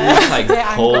severe. It's like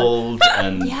cold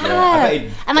and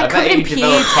and like covered in pubes.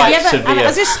 I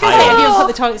was just going to say, have you ever put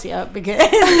the toilet seat up? Because,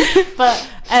 but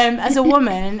as a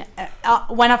woman,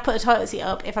 when I've put the toilet seat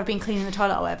up, if I've been cleaning the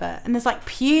toilet or whatever, and there's like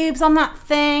pubes on that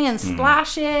thing and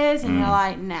splashes, and you're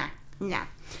like, nah.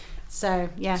 So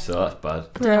yeah. So that's bad.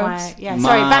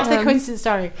 Sorry, back to the coincidence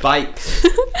story. Bikes.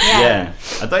 Yeah.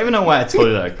 I don't even know why I told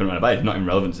you that I couldn't ride a bike. It's not even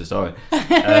relevant to the story.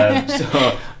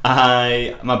 So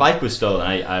my bike was stolen.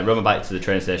 I rode my bike to the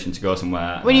train station to go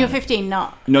somewhere. When you were 15,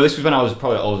 not? No, this was when I was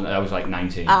probably old. I was like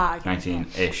 19.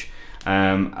 19-ish.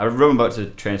 I rode my bike to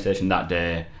the train station that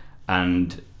day,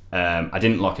 and I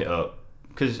didn't lock it up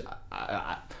because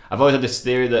I've always had this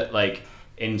theory that, like,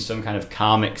 in some kind of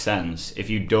karmic sense, if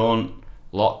you don't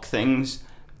lock things,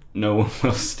 no one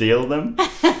will steal them.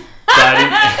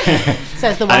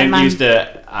 Says the one man.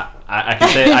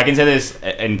 I can say this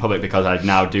in public because I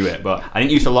now do it, but I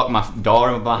didn't used to lock my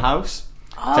door of my house.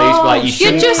 So I used to be like, you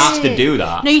shouldn't have to do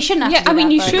that. No, you shouldn't have to do that. I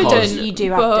mean, you shouldn't. You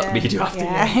do have to. But you do have to.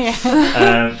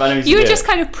 Yeah. You were just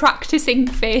kind of practicing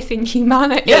faith in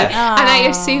humanity. Yeah. And I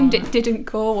assumed it didn't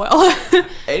go well.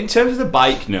 In terms of the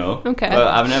bike, no. Okay. But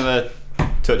I've never,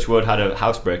 touch wood, had a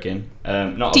house break-in.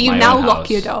 Not do you my now own lock house.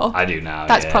 your door? I do now.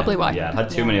 That's probably why. Yeah, I've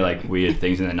had too many like weird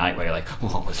things in the night where you're like,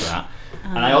 what was that?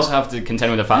 And I also have to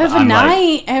contend with the fact that I'm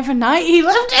like... Overnight he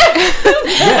left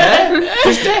it. Yeah,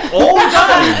 just all the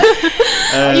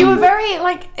time. You were very,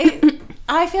 like...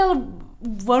 I feel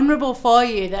vulnerable for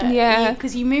you that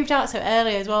because you moved out so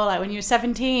early as well, like when you were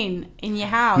 17 in your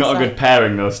house. Not a good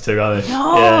pairing, those two, are they?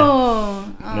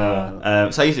 No. Yeah.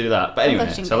 No. So I used to do that. But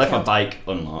anyway, so I left my bike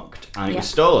unlocked and it was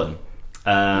stolen.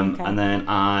 And then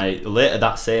later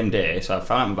that same day, so I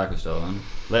found out my bike was stolen.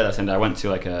 Later that same day, I went to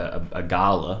like a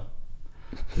gala.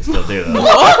 They still do that.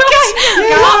 What?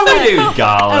 They do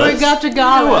galas. A regatta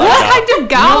gala. What kind of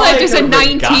gala does a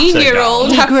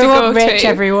 19-year-old have to go rich, to?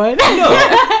 Everyone. No,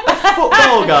 a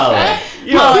football gala.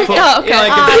 You know, okay.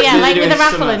 Like with a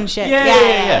raffle and shit.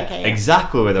 Yeah. Okay,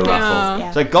 Exactly with a raffle.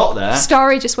 Yeah. So I got there.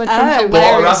 Story just went from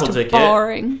hilarious to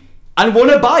boring. And won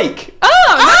a bike. You know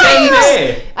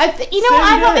what?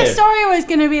 I thought this story was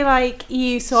going to be like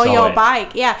you saw your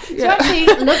bike. Yeah. So actually,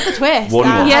 love the twist.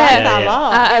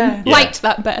 Liked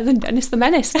that better than Dennis the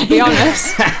Menace, to be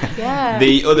honest.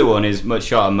 The other one is much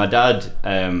shorter. My dad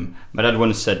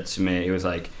once said to me, he was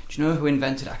like, do you know who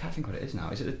invented, I can't think what it is now.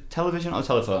 Is it the television or the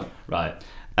telephone? Right.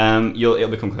 It'll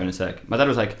become clear in a sec. My dad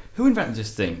was like, who invented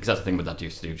this thing? Because that's the thing my dad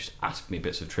used to do, just ask me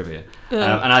bits of trivia.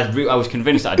 And I was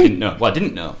convinced that I didn't know. Well, I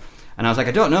didn't know. And I was like,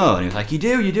 I don't know. And he was like, you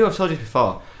do, I've told you this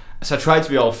before. So I tried to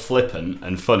be all flippant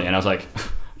and funny, and I was like, I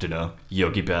don't know,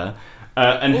 Yogi Bear.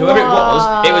 And whoever it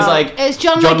was like, it's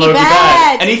John Logie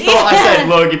Bear. And he thought I said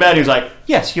Logie Bear, and he was like,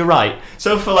 yes, you're right.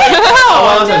 So for like a while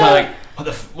I was like,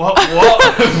 What the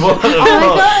what the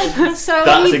Oh my god! So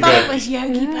That's you a thought good- it was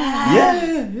Yogi Bear?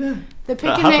 Yeah. The That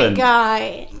picnic happened.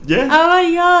 guy. Yeah. Oh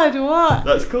my god! What?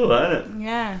 That's cool, isn't it?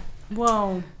 Yeah.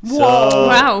 Whoa. So,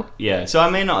 Wow. Yeah, so I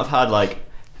may not have had, like,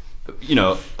 you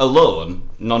know, alone,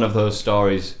 none of those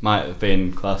stories might have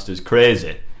been classed as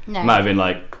crazy. No. Might have been,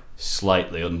 like,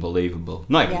 slightly unbelievable.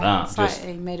 Not even that, just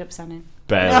slightly made up sounding.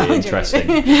 barely No, interesting.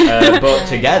 But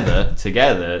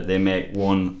together, they make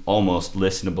one almost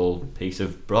listenable piece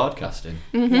of broadcasting.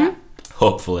 Mm-hmm. Yeah.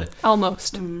 Hopefully.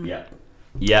 Almost.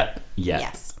 Yep.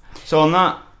 Yes. So on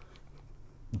that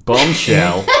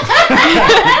bombshell,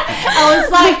 I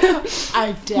was like,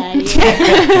 I dare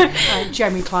you.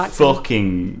 Jeremy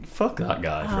Clarkson. fuck that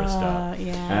guy for a start.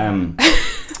 Yeah.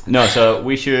 No, so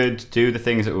we should do the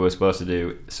things that we were supposed to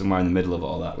do somewhere in the middle of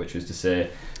all that, which was to say,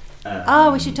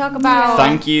 we should talk about.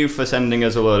 thank you for sending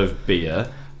us a load of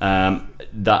beer.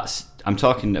 I'm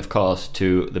talking, of course,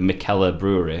 to the Mikkeller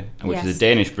Brewery, which is Yes. a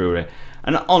Danish brewery.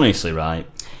 And honestly, right,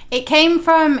 It came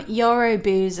from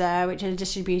Euroboozer, which is a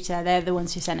distributor. They're the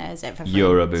ones who sent us it for free.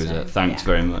 Euroboozer. So, Thanks yeah.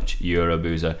 very much,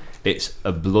 Euroboozer. It's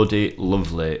a bloody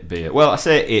lovely beer. Well, I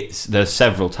say there's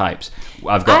several types.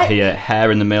 I've got here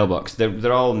Hair in the Mailbox.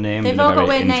 They're all named They've in a all got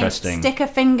very weird names. interesting. Stick a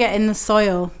finger in the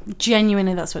soil.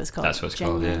 Genuinely, that's what it's called. That's what it's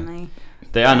called, yeah. Genuinely.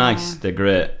 They are nice. They're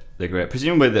great. They're great.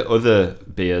 Presumably the other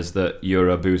beers that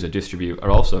Euroboozer distribute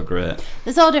are also great.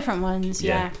 There's all different ones,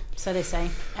 Yeah. yeah. So they say.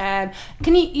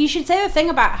 You should say the thing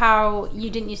about how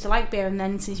you didn't used to like beer, and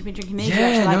then since you've been drinking these, you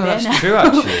actually like beer that's now. true,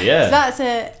 actually, yeah. 'Cause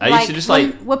that's I used to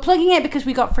just we're plugging it because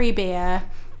we got free beer,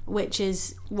 which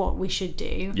is what we should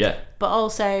do. Yeah. But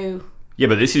also. Yeah,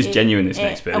 but this is It- genuine, this it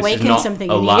next bit. This is awakens not something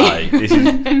a in you. lie. This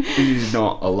is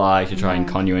not a lie to try and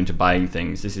con you into buying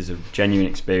things. This is a genuine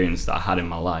experience that I had in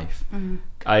my life.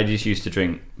 I just used to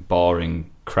drink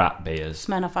boring crap beers.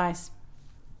 Smirnoff Ice.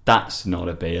 That's not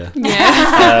a beer.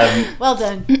 Yeah. Well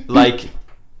done. Like,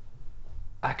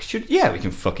 we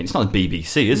can fucking... It's not the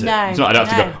BBC, is it? No, It's not, I don't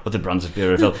have to no. go, other brands of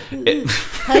beer available.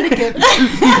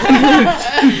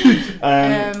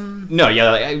 No,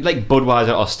 yeah, like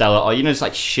Budweiser or Stella or, just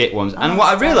like shit ones. And what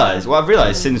I've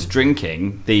realised since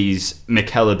drinking these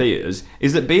Mikkeller beers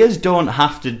is that beers don't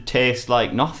have to taste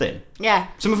like nothing. Yeah.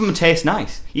 Some of them taste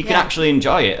nice. You can Yeah. actually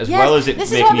enjoy it as Yes, well as it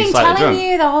this is making what I've you been slightly telling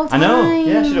drunk. you the whole I know. time.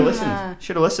 Yeah,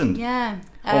 should have listened. Yeah.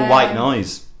 Or white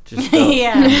noise. Just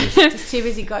Yeah. Just too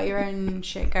busy, got your own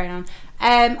shit going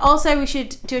on. Also, we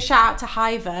should do a shout out to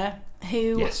Hiver,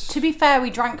 who, Yes. to be fair, we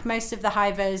drank most of the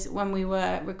Hivers when we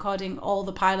were recording all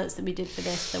the pilots that we did for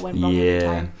this that went wrong at the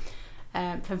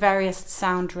time. For various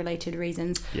sound related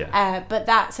reasons. Yeah. But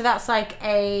that's like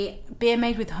a beer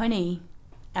made with honey,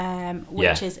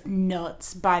 which is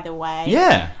nuts, by the way.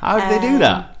 Yeah. How do they do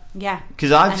that? Yeah.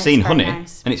 Because I've And it's seen very honey,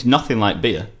 nice. and it's nothing like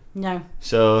beer. No.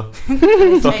 So,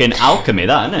 fucking alchemy,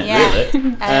 that, isn't it? Yeah.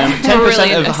 Really? 10%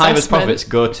 Brilliant of Hiver's assessment. profits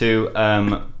go to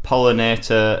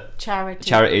pollinator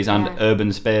charities and yeah.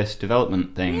 urban space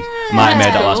development things. Might have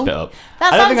made that last bit up.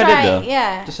 That I don't sounds think I right. did though.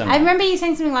 Yeah, Just sounds I right. remember you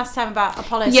saying something last time about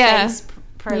Apollo Yeah. Space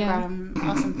program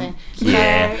or something.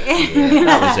 Yeah. So-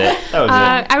 That was it. That was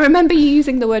it. I remember you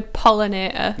using the word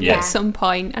pollinator Yeah. at some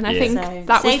point, and I Yeah. think So, that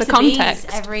was saves the bees. context.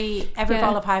 Every Yeah.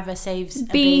 bottle of Hiver saves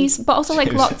Bees, a bee. but also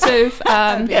like lots of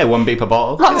Yeah, one bee per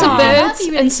bottle. lots Aw, of that'd birds be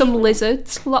really and some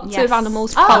lizards. Lots Yes. of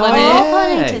animals Oh,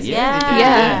 pollinate. pollinators, yeah,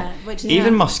 yeah. Which is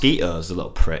Even mosquitoes, the little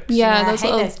pricks. Yeah, Yeah, I those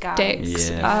hate little those guys. dicks.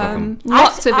 Yeah, fuck 'em.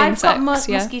 Lots of I've insects. got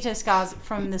yeah. mosquito scars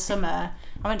from the summer.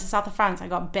 I went to south of France. I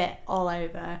got bit all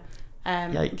over.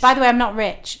 Yikes. By the way, I'm not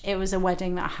rich. It was a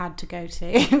wedding that I had to go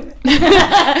to.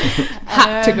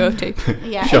 Had to go to.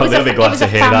 Yeah, Sure, it was they'll be glad to a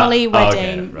hear that. family Oh, okay,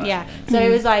 wedding. right, Yeah, yeah. so it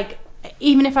was like,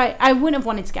 even if I wouldn't have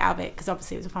wanted to get out of it because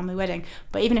obviously it was a family wedding.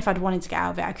 But even if I'd wanted to get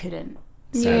out of it, I couldn't.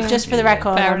 So Yeah. just for the Yeah.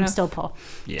 record, Fair I'm enough. still poor.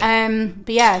 Yeah.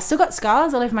 But yeah, still got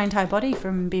scars all over my entire body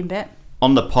from being bit.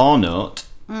 On the poor note,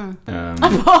 A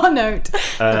poor note.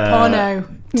 A porno.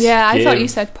 Yeah, I thought Give- you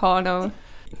said porno.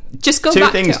 Just go two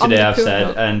back things to on today the I've pool said,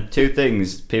 note. and two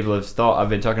things people have thought I've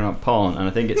been talking about porn, and I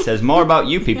think it says more about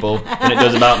you people than it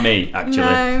does about me, actually.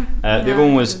 No. The No, other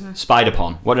one it was doesn't. spider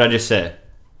porn. What did I just say?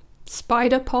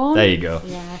 Spider porn. There you go.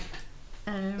 Yeah.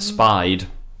 Spied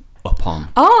upon.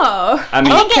 Oh, I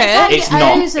mean, okay. it's the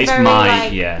not. O's are It's very, my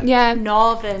like, yeah. Yeah,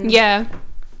 Northern. yeah.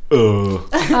 Ugh.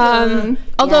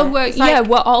 Although Yeah, we're it's like-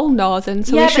 we're all northern,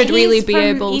 so Yeah, we but should really he's be from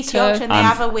able East to. Yorkshire and they I'm-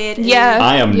 have a weird. Yeah.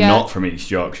 I am Yeah. not from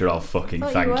East Yorkshire. I'll fucking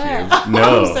thought thank you you. were.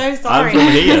 No, I'm so I'm sorry. from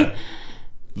here.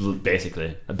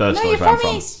 Basically, a bird No, is you're where I'm from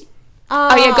from. East.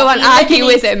 Oh yeah, go on, you live argue in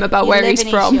with East- him about you where live he's in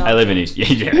East from. Yorkshire. I live in East.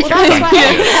 Yeah, Well, that's thank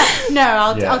you. why.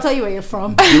 No, Yeah. I'll tell you where you're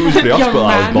from. Use the hospital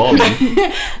I was born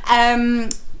in.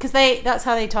 Because that's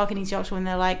how they talk in East Yorkshire when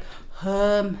they're like,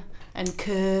 and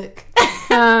Kirk.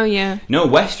 Oh, yeah. No,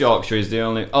 West Yorkshire is the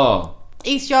only... Oh.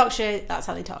 East Yorkshire, that's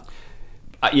how they talk.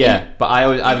 But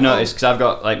I've noticed, because I've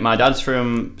got, like, my dad's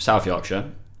from South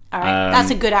Yorkshire. All right.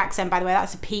 That's a good accent, by the way.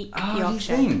 That's a peak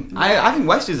Yorkshire. Do you think? I think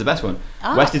West is the best one.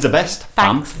 West is the best,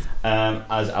 thanks.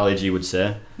 As Ali G would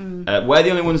say. We're the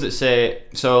only ones that say...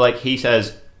 So, like, he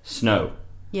says snow.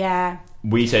 Yeah.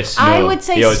 We say snow. I would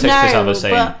say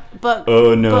snow, but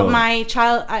oh no.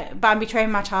 But I'm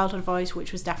betraying my childhood voice,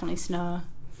 which was definitely snow.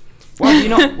 Why do you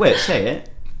not... Wait, say it.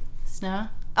 Snow?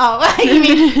 Oh,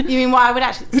 you mean what I would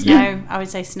actually... Snow. Yeah. I would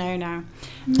say snow now.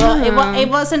 But it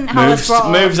wasn't how I was brought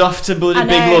up. Moves off to bloody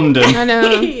big London. I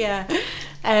know. Yeah.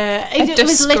 It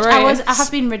was I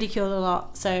have been ridiculed a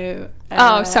lot, so...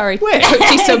 oh, sorry. Wait.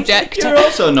 Touchy subject. You're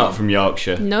also not from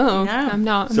Yorkshire. No, I'm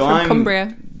not. I'm from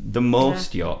Cumbria. The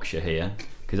most Yorkshire here.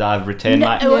 Because I've retained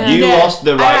You lost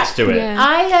the rights to it.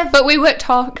 Yeah. But we weren't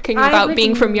talking about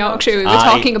being from Yorkshire. We were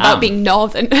talking about being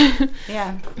northern.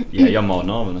 Yeah. Yeah, you're more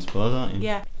northern, I suppose, aren't you?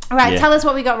 Yeah. All right, tell us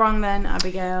what we got wrong then,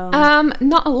 Abigail.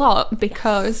 Not a lot,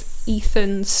 because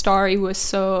Ethan's story was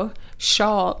so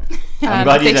short. I'm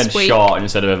glad you said short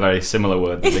instead of a very similar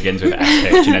word that begins with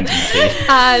SH and ends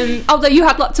in T. Although you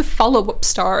had lots of follow-up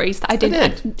stories that I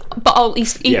didn't, but all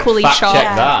equally fact short.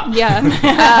 Check that.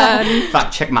 Yeah.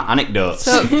 Fact check my anecdotes.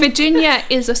 So Virginia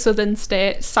is a southern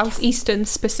state, southeastern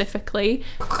specifically.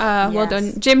 Well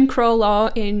done. Jim Crow law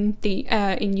in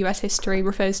US history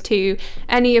refers to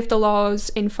any of the laws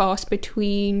in force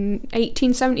between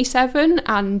 1877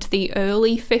 and the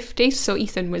early 50s. So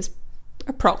Ethan was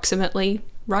approximately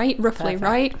roughly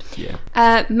right. Yeah.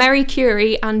 Marie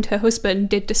Curie and her husband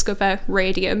did discover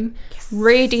radium. Yes.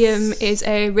 Radium is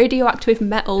a radioactive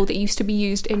metal that used to be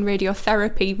used in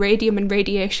radiotherapy. Radium and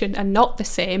radiation are not the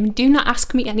same. Do not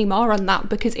ask me any more on that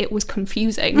because it was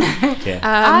confusing. Okay.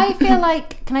 I feel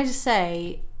like, can I just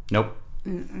say... Nope.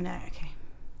 No, okay.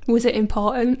 Was it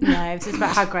important? No, it's just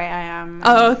about how great I am.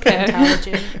 Oh, okay.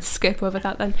 Intelligent. Skip over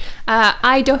that then.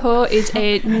 Idaho is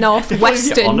a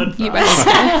northwestern US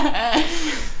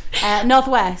state.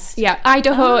 Northwest. Yeah,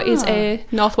 Idaho is a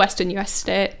northwestern US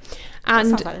state.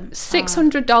 And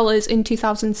 $600 in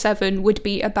 2007 would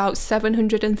be about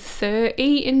 $730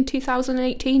 in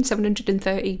 2018,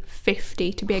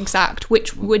 $730.50 to be exact,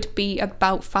 which would be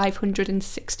about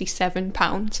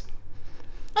 £567.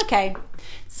 Okay,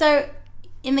 so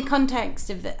in the context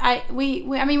of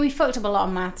we fucked up a lot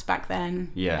of maths back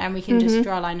then, and we can just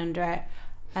draw a line under it.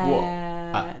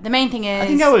 The main thing is, I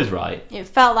think I was right. It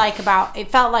felt like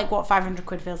what 500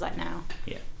 quid feels like now.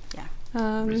 Yeah.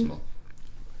 Reasonable.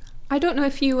 I don't know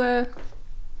if you were.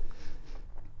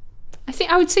 I think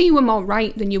I would say you were more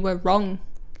right than you were wrong.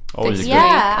 Always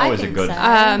a good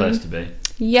place to be.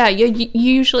 Yeah,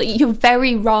 you're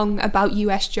very wrong about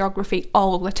US geography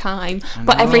all the time,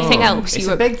 but everything else you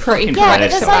were pretty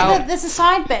correct about. There's the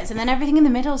side bits, and then everything in the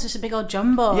middle is just a big old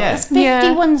jumbo. Yeah. There's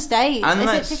 51 states.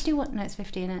 Is it 51? No, it's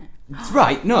 50, isn't it?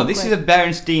 Right, no, this is a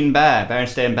Berenstain Bear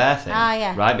thing. Ah,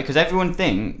 yeah. Right, because everyone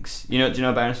thinks, do you know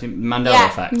Berenstain Mandela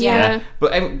effect? Yeah.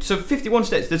 But so 51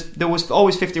 states, there was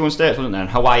always 51 states, wasn't there? And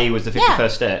Hawaii was the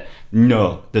 51st state.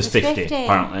 No, there's 50,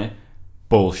 apparently.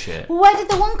 Bullshit. Where did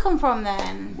the one come from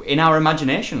then? In our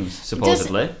imaginations,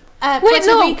 supposedly.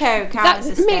 Puerto Rico counts as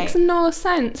a state. That makes no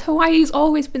sense. Hawaii's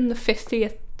always been the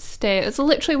 50th state. It's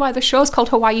literally why the show's called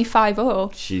Hawaii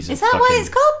 5-0. Is that why it's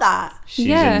called that? She's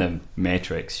in the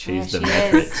Matrix. She's the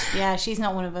Matrix. Yeah, she's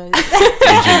not one of us.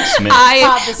 Agent Smith.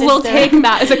 I will take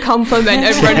that as a compliment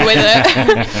and run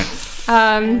with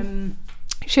it.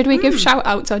 Should we give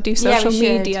shout-outs or do social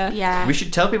media? Yeah. We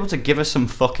should tell people to give us some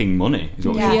fucking money, is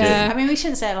what we should do. I mean, we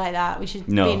shouldn't say it like that. We should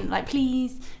be like,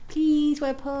 please,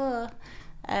 we're poor.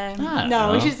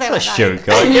 No, we should say it like that.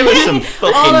 Sugarcoat. Give us some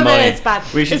fucking all of money. It is bad.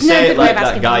 We should say it like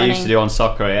that guy used to do on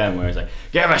Soccer AM, where he's like,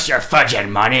 give us your fudging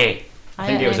money. I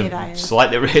think it was a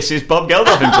slightly racist Bob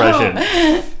Geldof impression.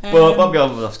 Well, Bob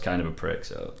Geldof's kind of a prick,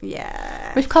 so...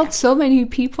 Yeah. We've called so many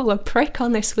people a prick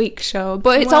on this week's show,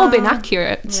 but it's all been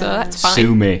accurate, so that's fine.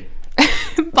 Sue me.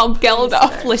 Bob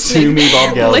Geldof listening. Sue me,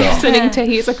 Bob Geldof. Listening to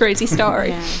Here's a Crazy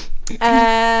Story.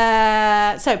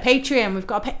 So, Patreon. We've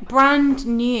got a brand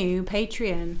new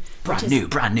Patreon. Brand new.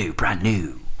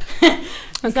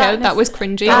 Okay, that was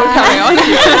cringy. We'll carry on.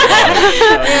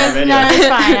 No, it's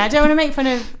fine. I don't want to make fun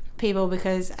of people,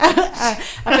 because I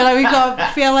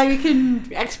feel like we can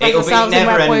express ourselves in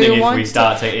whatever way we want. We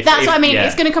start to, That's what I mean. Yeah.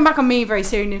 It's going to come back on me very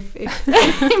soon if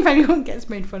anyone gets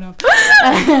made fun of. You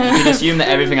can assume that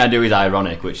everything I do is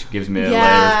ironic, which gives me a layer of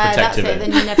protectivity. That's it.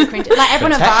 Then you never cringe. Like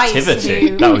everyone at Vice.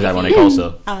 That was ironic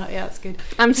also. Oh yeah, that's good.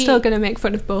 I'm still going to make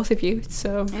fun of both of you,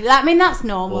 so I mean that's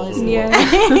normal, isn't it?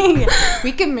 Yeah.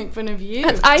 We can make fun of you.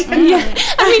 I mean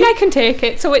I can take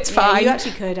it, so it's fine. You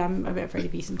actually could. I'm a bit afraid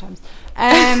of you sometimes.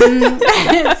 So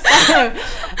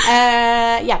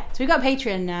we've got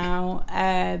Patreon now.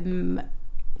 I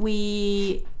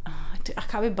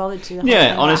can't be bothered to.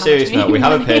 On a serious note, we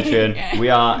have a Patreon. We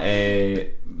are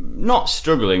not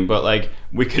struggling, but like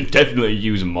we could definitely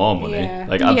use more money. Yeah.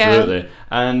 Like absolutely.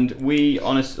 And we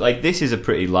honestly, like, this is a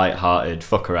pretty light-hearted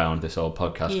fuck around, this old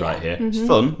podcast right here. It's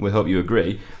fun. We hope you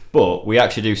agree. But we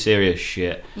actually do serious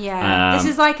shit. Yeah, this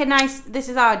is like this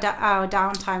is our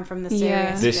downtime from the serious.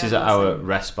 Yeah. This is our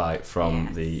respite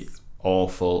from the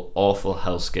awful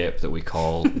hellscape that we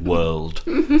call world.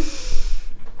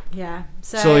 Yeah.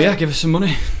 So yeah, give us some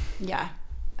money. Yeah.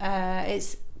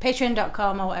 It's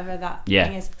patreon.com or whatever that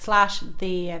thing is,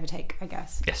 /the Overtake, I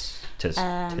guess. Yes, tis.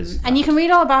 And you can read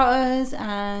all about us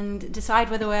and decide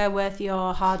whether we're worth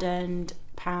your hard-earned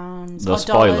pounds or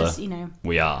dollars. You know,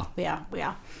 we are.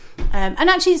 And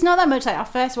actually, it's not that much. Like our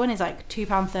first one is like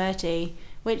 £2.30,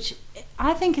 which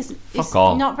I think is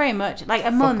not very much. Like a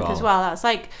month as well. That's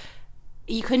like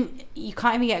you can't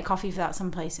even get a coffee for that some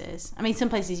places. I mean, some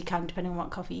places you can, depending on what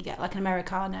coffee you get. Like an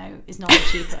Americano is not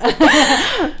cheaper.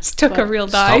 Just took a real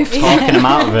dive. Stop talking them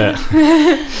out of it.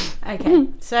 Okay,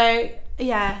 so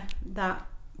yeah, that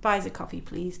buys a coffee,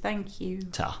 please. Thank you.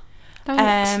 Ta.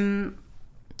 Thanks.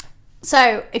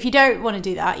 So if you don't want to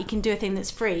do that, you can do a thing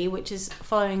that's free, which is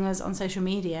following us on social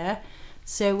media.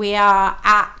 So we are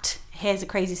at Here's a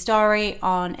Crazy Story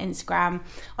on Instagram,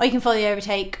 or you can follow The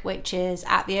Overtake, which is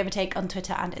at The Overtake on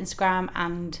Twitter and Instagram,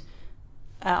 and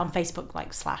on Facebook,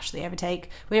 like /The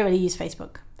Overtake. We don't really use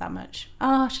Facebook that much.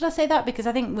 Oh, should I say that? Because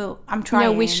I think I'm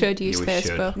trying. No, we should use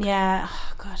Facebook. Should. Yeah.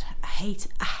 Oh God, I hate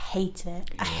it. Yeah.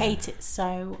 I hate it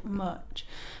so much.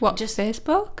 What, just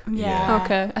Facebook? Yeah.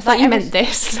 Okay. I thought you meant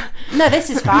this. No, this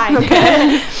is fine.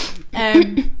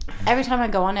 Every time I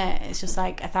go on it, it's just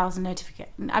like 1,000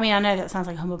 notifications. I mean, I know that sounds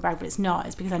like a humble brag, but it's not.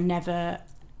 It's because I never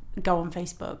go on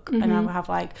Facebook, and I will have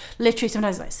like literally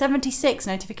sometimes like 76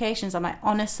 notifications. I'm like,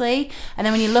 honestly. And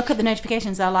then when you look at the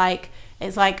notifications,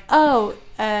 it's like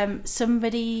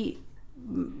somebody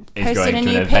posted a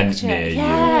new picture.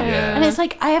 Yeah. And it's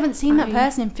like, I haven't seen that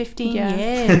person in 15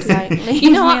 years. Like, you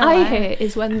know what I hate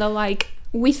is when they're like,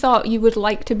 we thought you would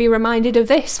like to be reminded of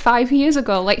this 5 years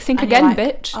ago. Like, think again, like,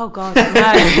 bitch. Oh God, no.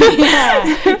 Yeah,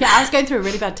 I was going through a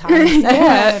really bad time. So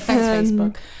thanks,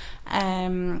 Facebook.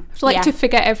 I'd like to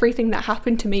forget everything that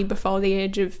happened to me before the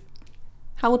age of,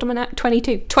 how old am I now?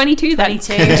 22 then. 22.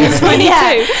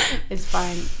 Yeah, it's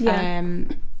fine.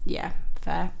 Yeah,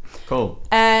 fair. Cool.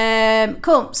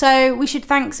 Cool. So we should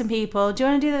thank some people. Do you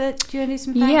want to do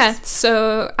some thanks? Yeah.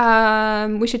 So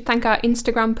we should thank our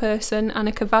Instagram person,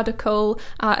 Annika Vadakul,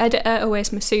 our editor,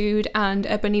 Owais Masood, and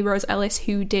Ebony Rose Ellis,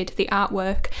 who did the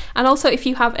artwork. And also, if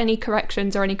you have any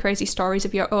corrections or any crazy stories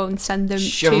of your own, send them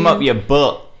Shove them up your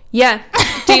butt. Yeah,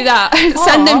 do that.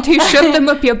 Send them to shove them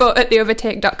up your butt at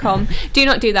theovertake.com. Do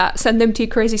not do that. Send them to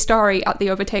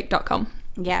crazystory@theovertake.com.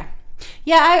 Yeah.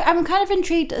 Yeah, I'm kind of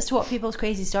intrigued as to what people's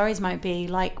crazy stories might be.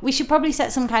 Like, we should probably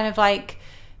set some kind of like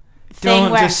thing.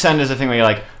 Don't just send us a thing where you're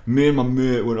like, me and my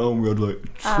mate went home, we had like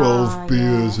 12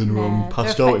 beers and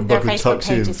passed out in back of a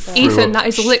taxi. Ethan, that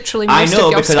is literally most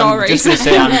of your stories. I'm just going to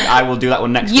say I will do that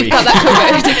one next week. You've got that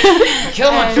covered.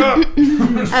 Kill my job.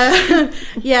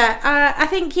 I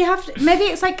think you have to, maybe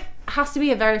it's like, has to be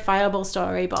a verifiable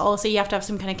story, but also you have to have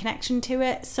some kind of connection to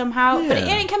it somehow. Yeah. But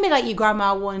it can be like your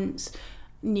grandma once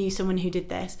knew someone who did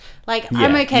this. Like,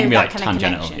 I'm okay with that kind of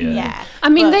connection. Yeah. I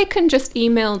mean, they can just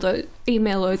email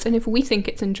us, and if we think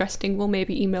it's interesting, we'll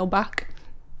maybe email back.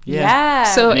 Yeah.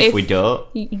 So if we don't,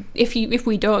 if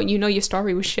we don't, you know your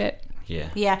story was shit. Yeah.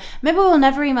 Yeah. Maybe we'll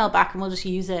never email back, and we'll just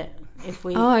use it. If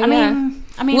we, I mean,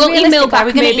 we'll email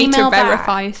back maybe to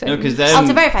verify things. No, because then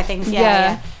to verify things.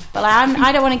 Yeah. But like,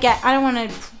 I don't want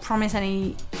to promise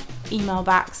any email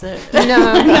backs that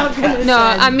no.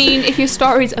 I mean, if your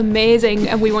story's amazing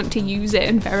and we want to use it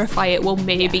and verify it, we'll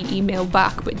maybe email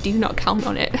back, but do not count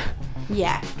on it.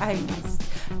 Yeah, I think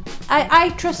I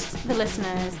trust the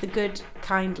listeners, the good,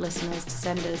 kind listeners, to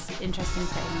send us interesting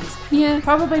things. Yeah,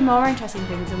 probably more interesting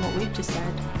things than what we've just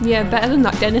said. Yeah, better than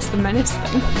that Dennis the Menace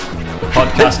thing.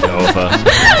 Podcast over.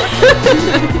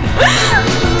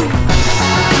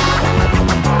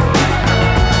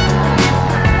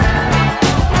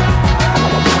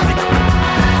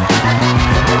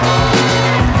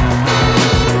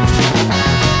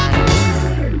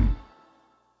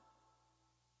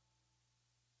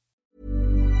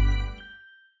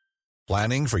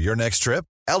 Planning for your next trip?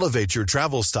 Elevate your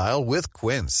travel style with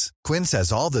Quince. Quince has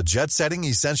all the jet-setting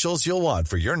essentials you'll want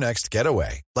for your next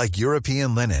getaway, like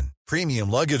European linen,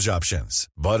 premium luggage options,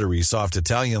 buttery soft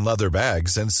Italian leather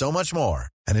bags, and so much more.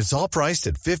 And it's all priced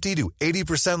at 50 to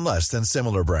 80% less than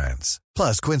similar brands.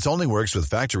 Plus, Quince only works with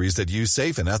factories that use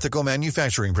safe and ethical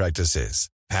manufacturing practices.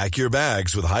 Pack your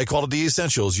bags with high-quality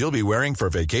essentials you'll be wearing for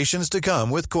vacations to come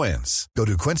with Quince. Go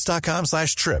to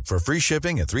quince.com/trip for free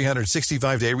shipping and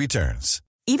 365-day returns.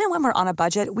 Even when we're on a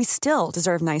budget, we still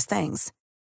deserve nice things.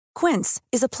 Quince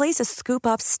is a place to scoop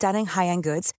up stunning high-end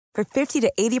goods for 50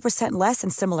 to 80% less than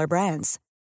similar brands.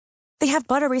 They have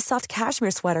buttery soft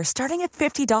cashmere sweaters starting at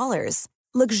 $50,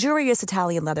 luxurious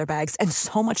Italian leather bags, and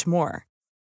so much more.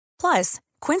 Plus,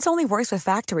 Quince only works with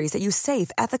factories that use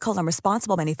safe, ethical, and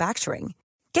responsible manufacturing.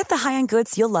 Get the high-end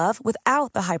goods you'll love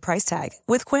without the high price tag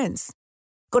with Quince.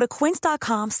 Go to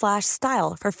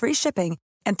quince.com/style for free shipping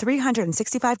and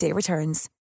 365-day returns.